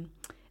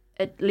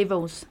 it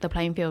levels the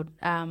playing field,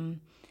 and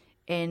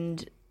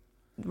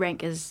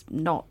rank is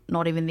not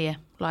even there.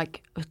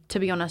 Like, to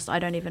be honest, I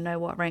don't even know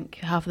what rank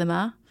half of them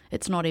are.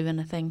 It's not even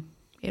a thing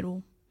at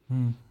all.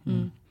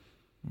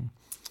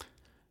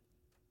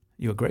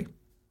 You agree?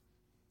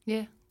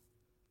 Yeah,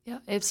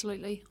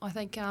 absolutely. I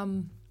think,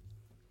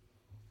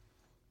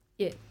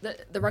 the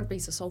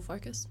rugby's the sole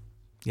focus.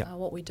 Yeah.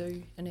 What we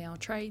do in our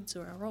trades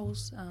or our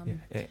roles.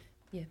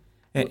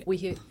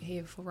 We're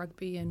here for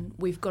rugby, and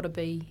we've got to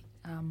be.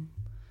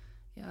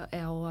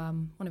 Our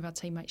one of our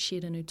teammates,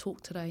 Sheridan, who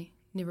talked today,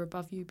 never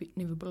above you, but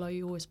never below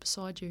you, always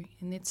beside you,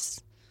 and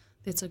that's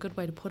a good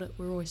way to put it.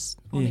 We're always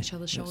on each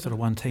other's shoulder. Sort of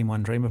one team,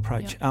 one dream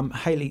approach. Yeah.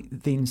 Hayley,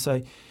 then,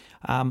 so,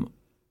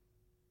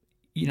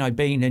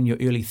 being in your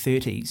early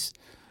 30s,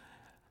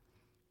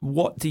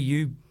 what do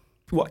you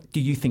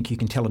think you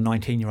can tell a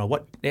 19-year-old?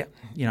 What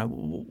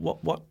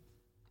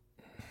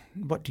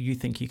do you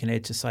think you can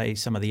add to, say,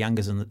 some of the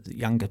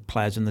younger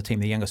players in the team,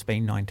 the youngest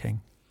being 19?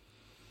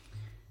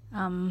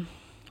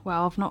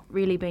 Well, I've not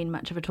really been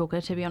much of a talker,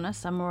 to be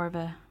honest. I'm more of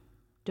a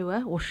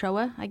doer or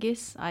shower, I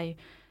guess. I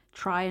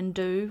try and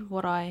do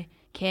what I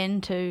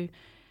can to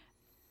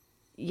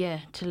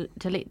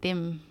let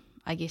them,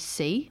 I guess,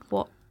 see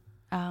what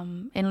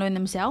and learn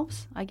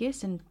themselves, I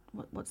guess. And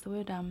what's the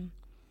word?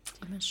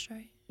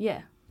 Demonstrate.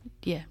 Yeah,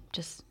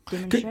 just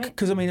demonstrate.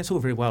 Because I mean, it's all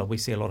very well. We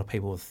see a lot of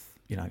people with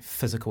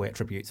physical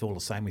attributes all the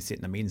same. We see it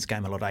in the men's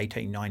game a lot of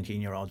 18,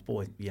 19-year-olds,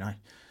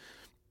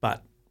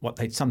 but what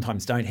they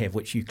sometimes don't have,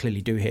 which you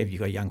clearly do have, you've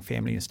got a young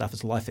family and stuff,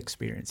 is life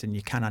experience, and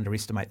you can't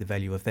underestimate the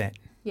value of that.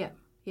 Yeah.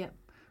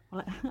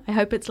 Well, I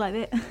hope it's like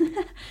that.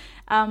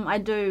 I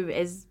do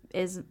as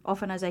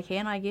often as I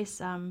can, I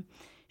guess.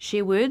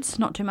 Share words,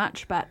 not too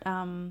much, but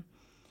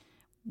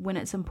when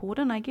it's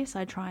important, I guess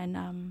I try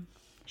and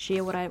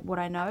share what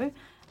I know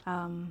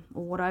or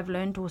what I've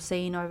learned or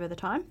seen over the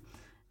time.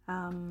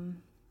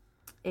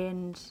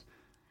 And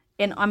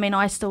I mean,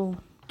 I still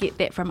get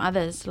that from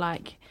others.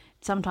 Like,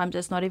 sometimes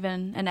it's not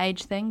even an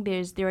age thing.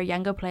 There are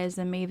younger players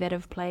than me that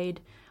have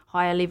played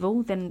higher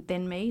level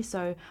than me,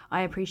 so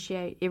I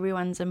appreciate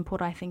everyone's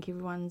input. I think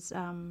everyone's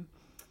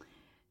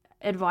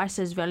advice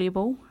is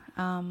valuable.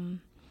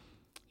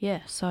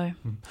 So.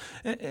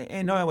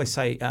 And I always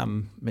say,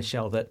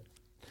 Michelle, that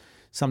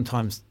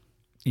sometimes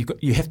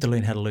you have to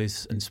learn how to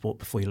lose in sport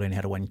before you learn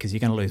how to win, because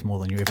you're going to lose more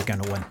than you're ever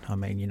going to win. I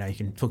mean, you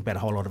can talk about a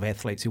whole lot of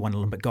athletes who won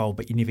Olympic gold,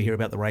 but you never hear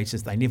about the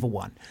races they never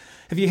won.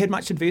 Have you had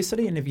much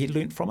adversity, and have you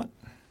learnt from it?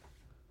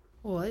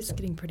 Oh, it's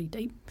getting pretty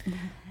deep.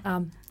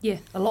 A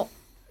lot.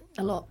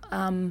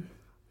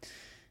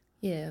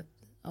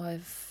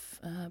 I've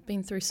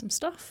been through some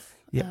stuff.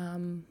 Yep.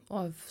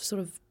 I've sort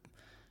of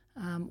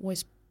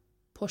always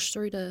pushed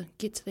through to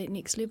get to that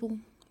next level.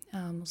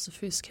 I was the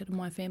first kid in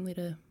my family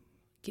to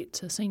get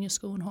to senior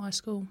school and high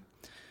school.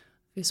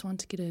 First one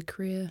to get a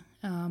career.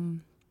 Not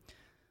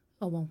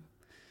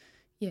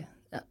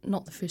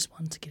the first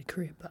one to get a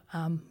career, but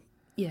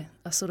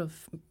I sort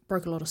of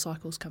broke a lot of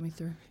cycles coming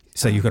through.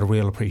 So you've got a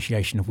real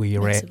appreciation of where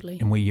you're massively.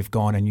 At and where you've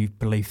gone, and you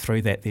believe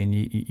through that then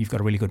you've got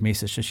a really good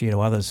message to share to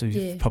others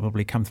who've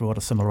probably come through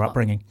a similar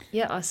upbringing.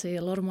 Yeah, I see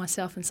a lot of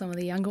myself in some of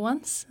the younger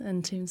ones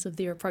in terms of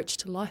their approach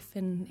to life,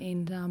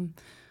 and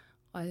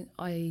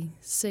I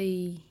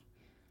see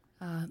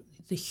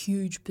the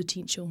huge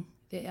potential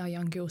that our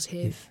young girls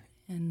have,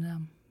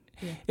 and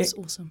it's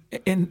awesome.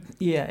 And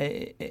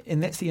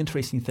that's the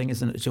interesting thing,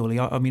 isn't it, Julie?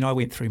 I mean, I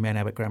went through Mount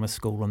Albert Grammar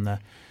School in the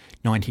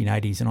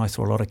 1980s, and I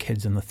saw a lot of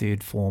kids in the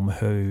third form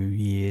who,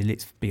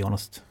 let's be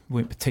honest,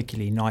 weren't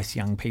particularly nice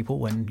young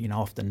people, and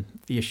often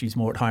the issue's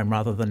more at home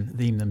rather than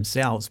them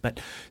themselves.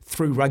 But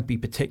through rugby,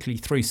 particularly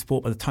through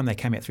sport, by the time they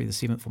came out through the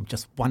seventh form,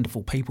 just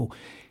wonderful people.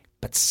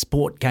 But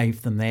sport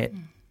gave them that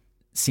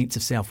sense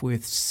of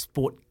self-worth.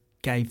 Sport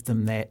gave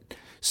them that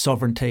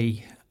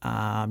sovereignty,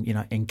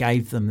 and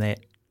gave them that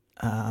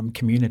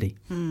community.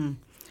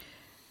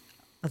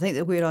 I think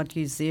the word I'd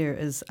use there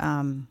is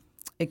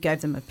it gave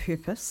them a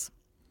purpose.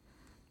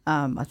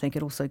 I think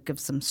it also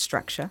gives them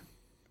structure,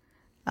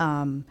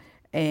 and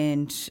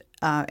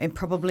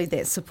probably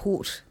that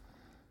support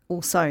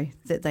also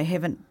that they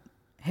haven't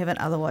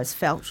otherwise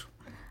felt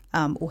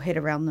or had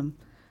around them,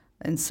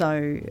 and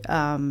so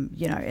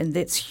and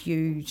that's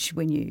huge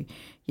when you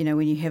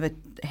have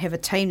a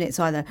team that's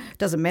either,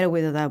 doesn't matter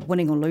whether they're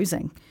winning or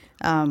losing,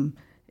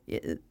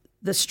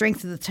 the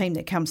strength of the team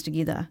that comes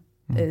together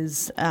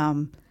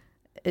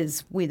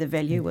is where the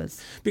value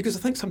is. Because I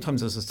think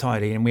sometimes as a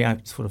society, and we are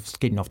sort of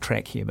getting off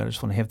track here, but I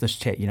just want to have this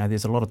chat,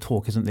 there's a lot of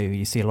talk, isn't there?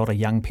 You see a lot of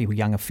young people,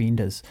 young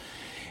offenders,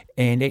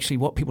 and actually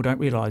what people don't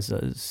realise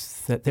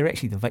is that they're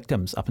actually the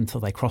victims up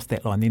until they cross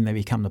that line, then they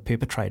become the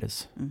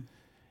perpetrators.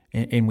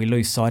 And we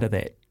lose sight of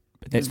that.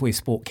 But that's where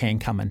sport can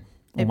come in,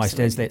 almost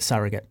as that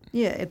surrogate.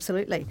 Yeah,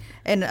 absolutely.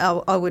 And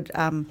I would...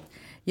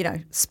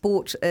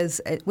 sport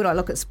is, when I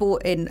look at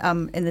sport in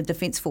the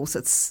Defence Force,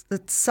 it's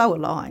so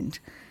aligned.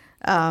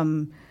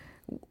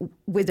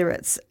 Whether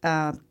it's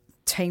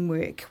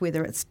teamwork,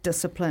 whether it's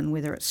discipline,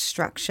 whether it's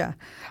structure.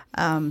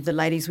 The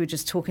ladies were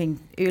just talking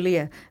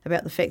earlier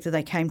about the fact that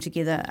they came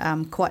together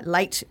quite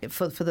late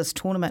for this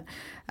tournament,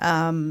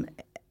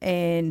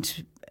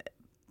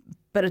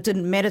 but it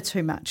didn't matter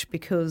too much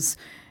because,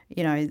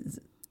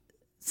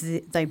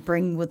 they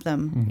bring with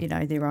them,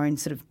 their own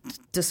sort of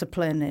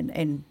discipline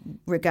and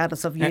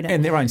regardless of unit.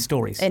 And their own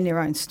stories. And their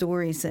own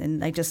stories,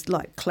 and they just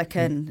click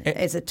in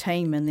as a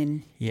team, and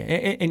then... Yeah,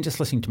 and just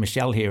listening to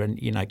Michelle here, and,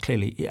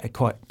 clearly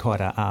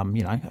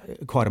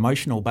quite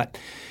emotional, but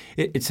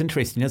it's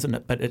interesting, isn't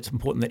it? But it's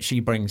important that she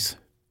brings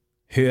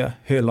her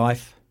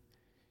life,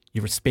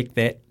 you respect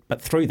that, but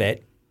through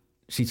that,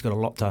 she's got a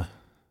lot to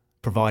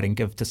provide and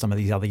give to some of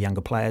these other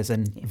younger players,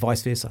 and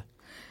vice versa.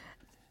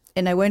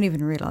 And they won't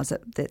even realise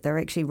that they're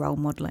actually role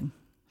modelling.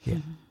 Yeah.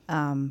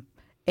 And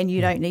you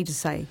don't need to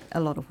say a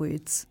lot of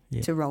words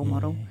to role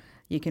model.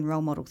 You can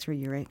role model through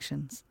your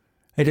actions.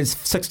 It is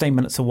 16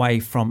 minutes away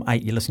from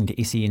 8. You're listening to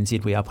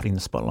SENZ. We are putting the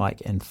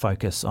spotlight and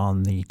focus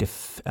on the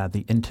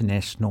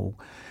international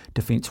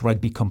Defence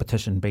rugby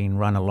competition being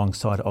run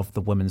alongside of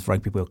the Women's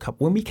Rugby World Cup.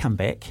 When we come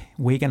back,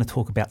 we're going to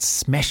talk about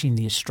smashing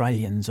the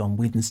Australians on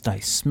Wednesday,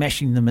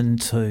 smashing them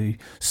into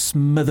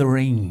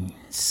smithereens.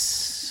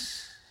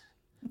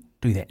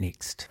 Do that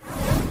next.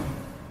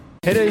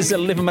 It is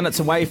 11 minutes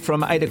away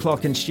from 8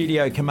 o'clock in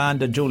studio.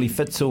 Commander Julie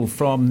Fitzel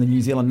from the New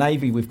Zealand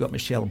Navy. We've got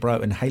Michelle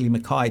Bro and Hayley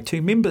Mackay,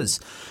 two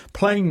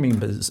playing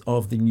members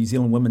of the New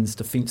Zealand Women's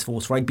Defence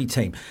Force rugby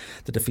team.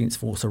 The Defence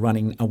Force are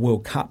running a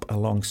World Cup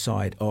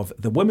alongside of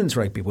the Women's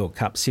Rugby World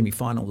Cup.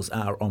 Semi-finals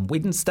are on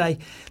Wednesday,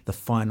 the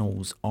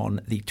finals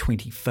on the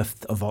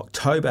 25th of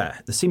October.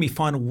 The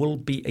semi-final will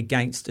be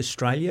against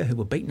Australia, who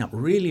were beaten up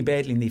really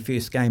badly in their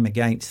first game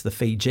against the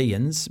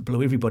Fijians,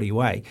 blew everybody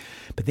away,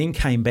 but then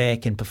came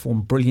back and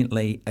performed brilliantly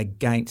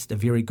against a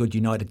very good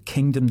United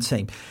Kingdom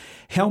team.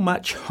 How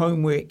much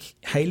homework,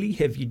 Hayley,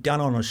 have you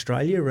done on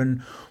Australia,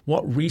 and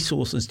what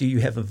resources do you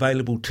have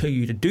available to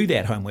you to do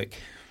that homework?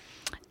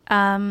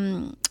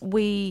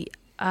 We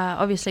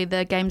obviously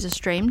the games are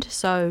streamed,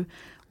 so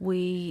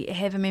we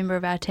have a member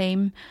of our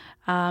team,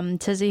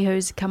 Tizzy,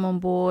 who's come on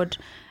board.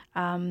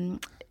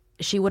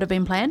 She would have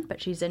been planned,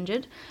 but she's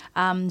injured.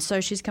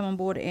 So she's come on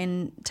board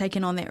and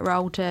taken on that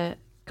role to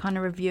kind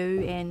of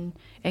review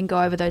and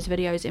go over those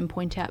videos and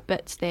point out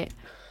bits that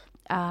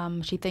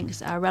she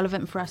thinks are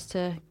relevant for us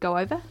to go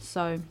over.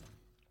 So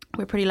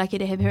we're pretty lucky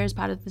to have her as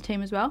part of the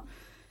team as well.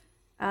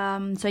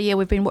 So yeah,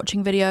 we've been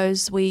watching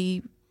videos.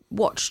 We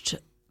watched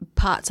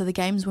parts of the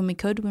games when we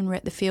could, when we're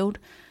at the field.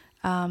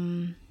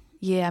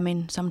 Yeah, I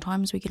mean,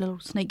 sometimes we get a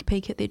little sneak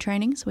peek at their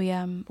trainings. We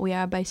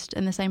are based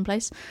in the same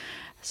place,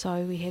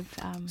 so we have.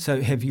 So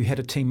have you had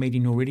a team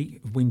meeting already?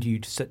 When do you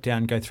sit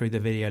down, go through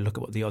the video, look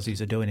at what the Aussies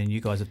are doing, and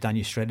you guys have done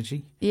your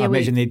strategy? Yeah, I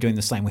imagine they're doing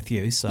the same with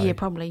you. So yeah,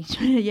 probably.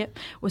 Yep.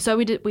 Well, so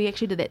we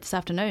actually did that this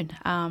afternoon.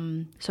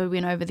 So we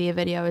went over their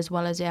video as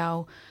well as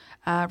our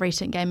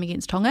recent game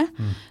against Tonga.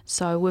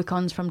 So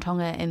work-ons from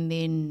Tonga, and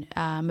then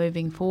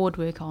moving forward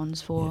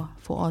work-ons for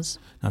Oz.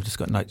 I've just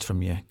got notes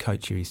from your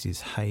coach here. He says,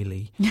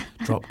 Hayley,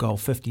 drop goal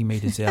 50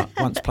 metres out,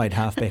 once played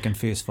halfback in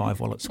first 5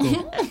 while at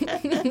school.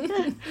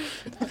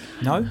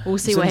 No? We'll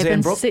see what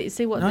happens.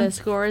 See what the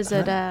score is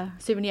at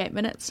 78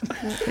 minutes.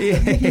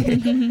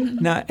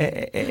 No,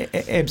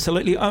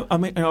 absolutely. I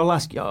mean, I'll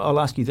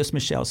ask you this,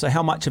 Michelle. So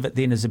how much of it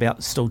then is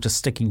about still just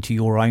sticking to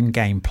your own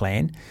game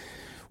plan,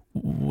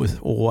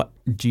 or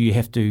do you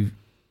have to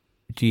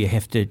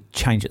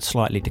change it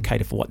slightly to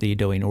cater for what they're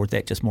doing, or is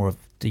that just more of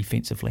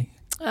defensively?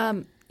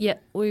 Yeah,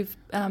 we've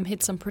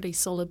had some pretty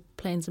solid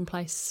plans in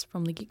place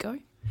from the get-go.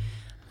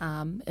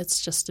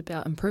 It's just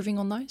about improving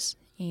on those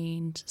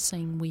and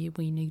seeing where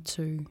we need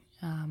to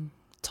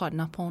tighten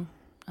up on.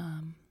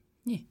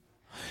 Yeah,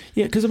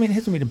 because I mean, it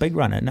hasn't been a big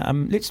run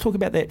in. Let's talk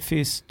about that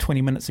first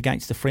 20 minutes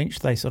against the French.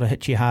 They sort of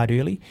hit you hard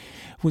early.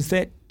 Was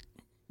that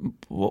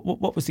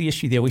what was the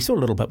issue there? We saw a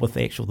little bit with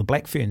the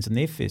Black Ferns in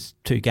their first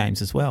 2 games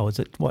as well. Is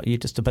it you're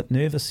just a bit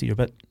nervous? You're a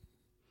bit,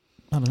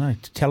 I don't know,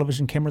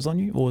 television cameras on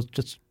you, or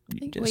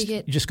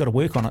you just got to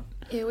work on it?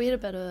 Yeah, we had a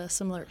bit of a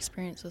similar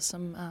experience with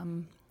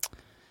some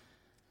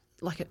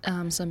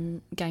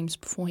some games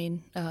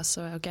beforehand.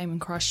 So our game in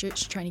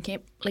Christchurch, training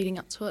camp leading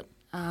up to it,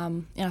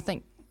 and I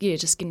think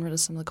just getting rid of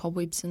some of the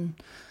cobwebs and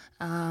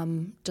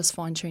just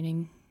fine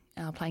tuning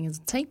our playing as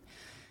a team,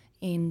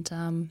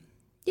 and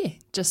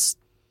just.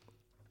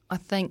 I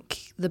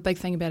think the big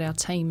thing about our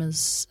team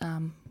is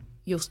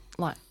you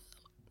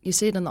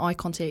see it in the eye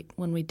contact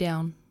when we're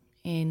down,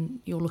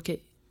 and you'll look at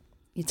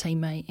your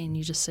teammate and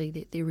you just see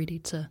that they're ready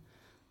to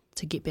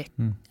get back.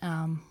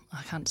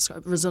 I can't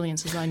describe.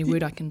 Resilience is the only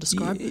word I can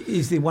describe.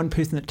 Is there one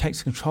person that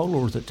takes control,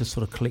 or is it just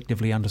sort of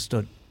collectively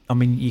understood? I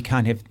mean, you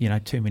can't have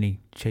too many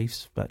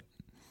chiefs, but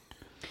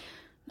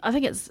I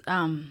think it's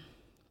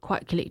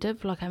quite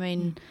collective. Like, I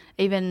mean,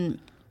 even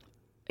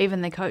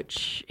the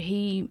coach,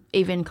 he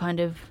even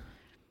kind of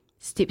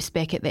steps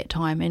back at that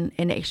time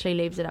and actually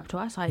leaves it up to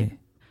us.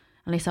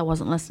 Unless I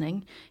wasn't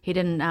listening, he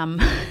didn't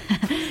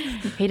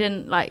he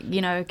didn't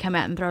come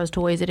out and throw his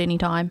toys at any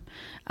time.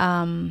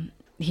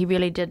 He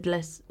really did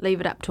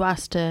leave it up to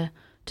us to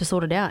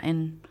sort it out,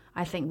 and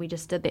I think we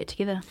just did that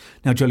together.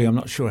 Now, Julie, I'm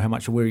not sure how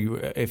much aware you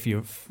if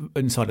you're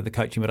inside of the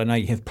coaching, but I know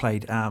you have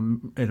played at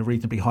a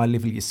reasonably high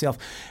level yourself.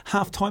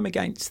 Half time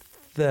against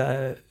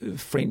the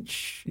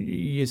French,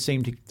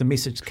 the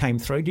message came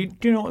through. Do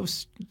you know what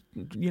was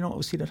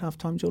said at half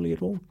time, Julie,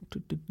 at all?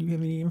 Did you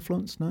have any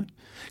influence? No,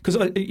 because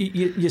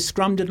your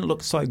scrum didn't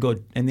look so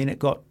good, and then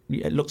it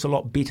looks a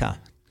lot better.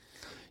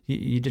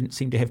 You didn't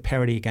seem to have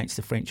parity against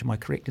the French. Am I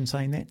correct in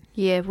saying that?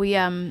 Yeah, we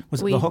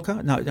was it the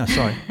hooker? No,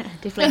 sorry,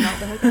 definitely not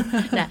the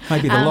hooker. No.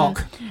 Maybe the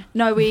lock.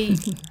 No,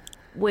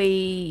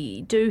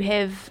 we do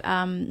have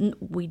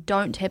we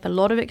don't have a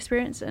lot of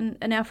experience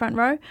in our front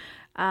row.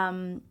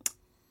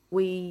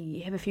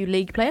 We have a few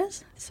league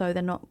players, so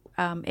they're not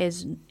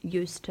as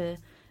used to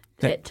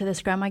the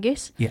scrum, I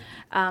guess. Yeah.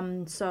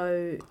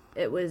 So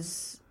it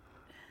was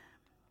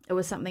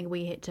something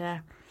we had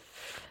to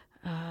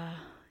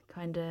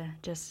kind of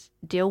just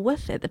deal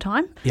with at the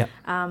time. Yeah.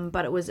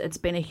 But it's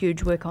been a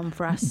huge work on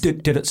for us.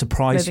 Did it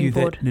surprise you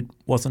forward. that it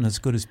wasn't as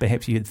good as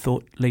perhaps you had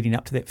thought leading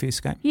up to that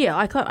first game? Yeah,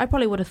 I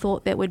probably would have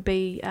thought that would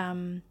be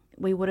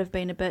we would have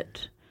been a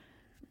bit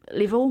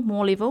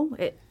more level.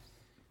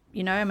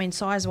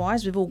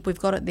 Size-wise, we've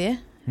got it there.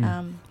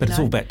 But it's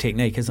all about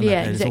technique, isn't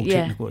it? It's all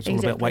technical. It's all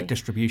about weight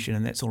distribution,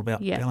 and that's all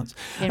about balance.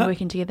 And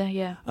working together,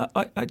 yeah.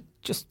 I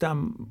just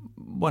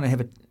want to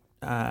have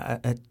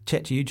a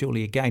chat to you,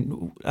 Julie,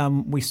 again.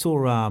 We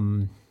saw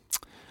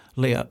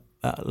Leah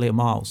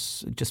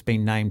Miles just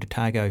been named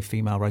Otago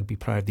Female Rugby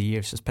Player of the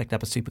Year. She's picked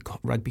up a Super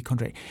Rugby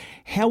contract.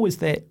 How was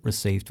that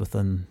received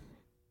within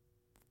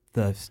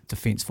the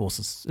Defence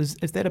Forces?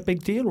 Is that a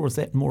big deal, or is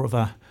that more of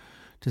a...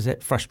 Does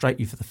that frustrate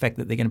you for the fact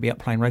that they're going to be out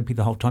playing rugby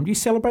the whole time? Do you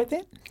celebrate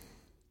that?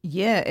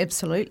 Yeah,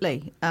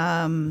 absolutely.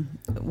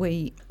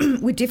 We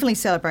definitely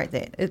celebrate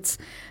that. It's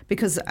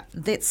because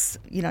that's,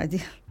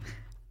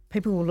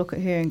 people will look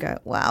at her and go,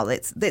 "Wow,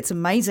 that's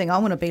amazing. I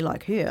want to be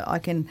like her. I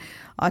can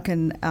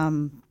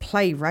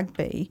play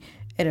rugby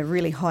at a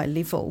really high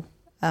level,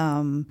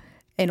 and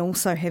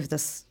also have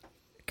this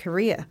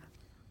career."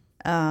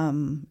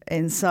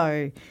 And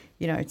so,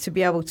 to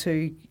be able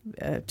to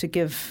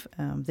give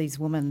these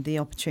women the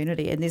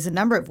opportunity, and there's a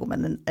number of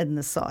women in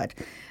the side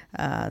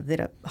that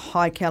are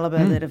high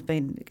calibre that have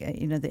been,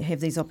 that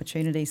have these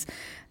opportunities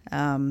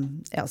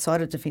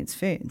outside of Defence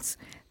Ferns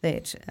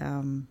that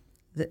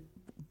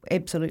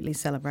absolutely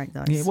celebrate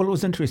those. Yeah, well, it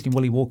was interesting.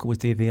 Willie Walker was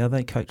there the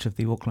other coach of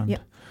the Auckland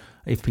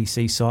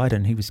FPC side,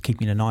 and he was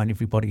keeping an eye on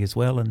everybody as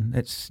well. And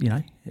it's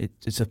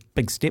it's a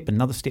big step,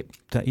 another step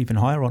to even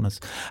higher honours.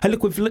 Hey,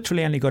 look, we've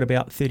literally only got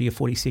about 30 or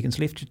 40 seconds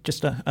left.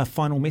 Just a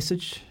final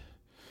message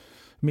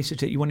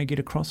that you want to get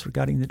across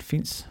regarding the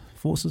Defence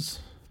Forces,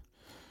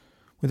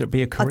 whether it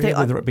be a career,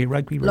 whether it be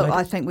rugby related. Look,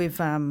 I think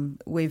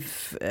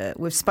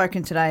we've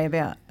spoken today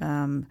about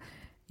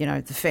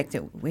the fact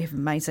that we have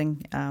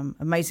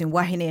amazing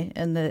wahine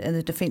in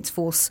the Defence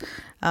Force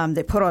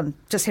that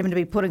just happen to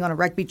be putting on a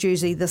rugby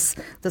jersey this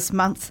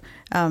month,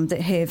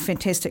 that have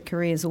fantastic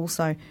careers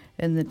also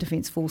in the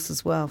Defence Force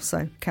as well.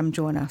 So come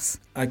join us.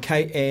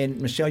 Okay,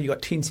 and Michelle, you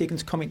got 10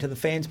 seconds. Comment to the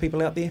fans,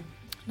 people out there.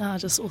 No,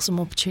 just awesome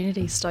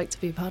opportunity. Stoked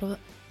to be a part of it.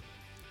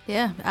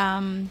 Yeah.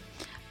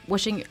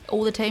 Wishing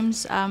all the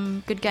teams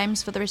good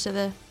games for the rest of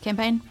the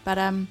campaign. But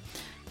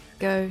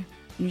go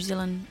New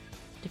Zealand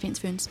Defence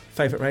Ferns.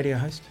 Favourite radio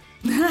host?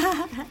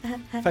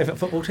 Favourite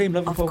football team,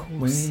 Liverpool? Of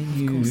course, when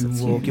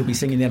you walk, you'll be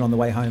singing that on the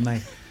way home,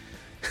 mate.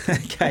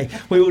 Okay,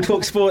 we will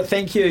talk sport.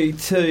 Thank you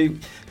to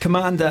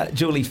Commander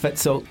Julie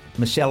Fitzel,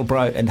 Michelle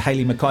Bro and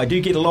Hayley Mackay.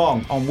 Do get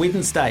along on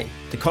Wednesday,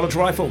 the College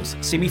Rifles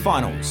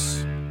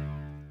semi-finals.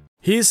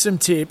 Here's some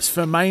tips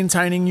for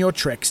maintaining your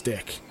Trex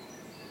deck.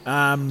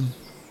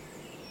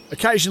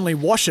 Occasionally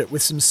wash it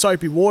with some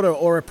soapy water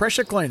or a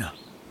pressure cleaner.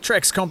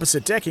 Trex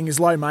composite decking is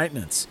low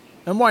maintenance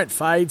and won't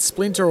fade,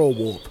 splinter or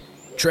warp.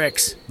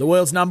 Trex, the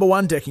world's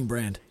 #1 decking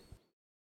brand.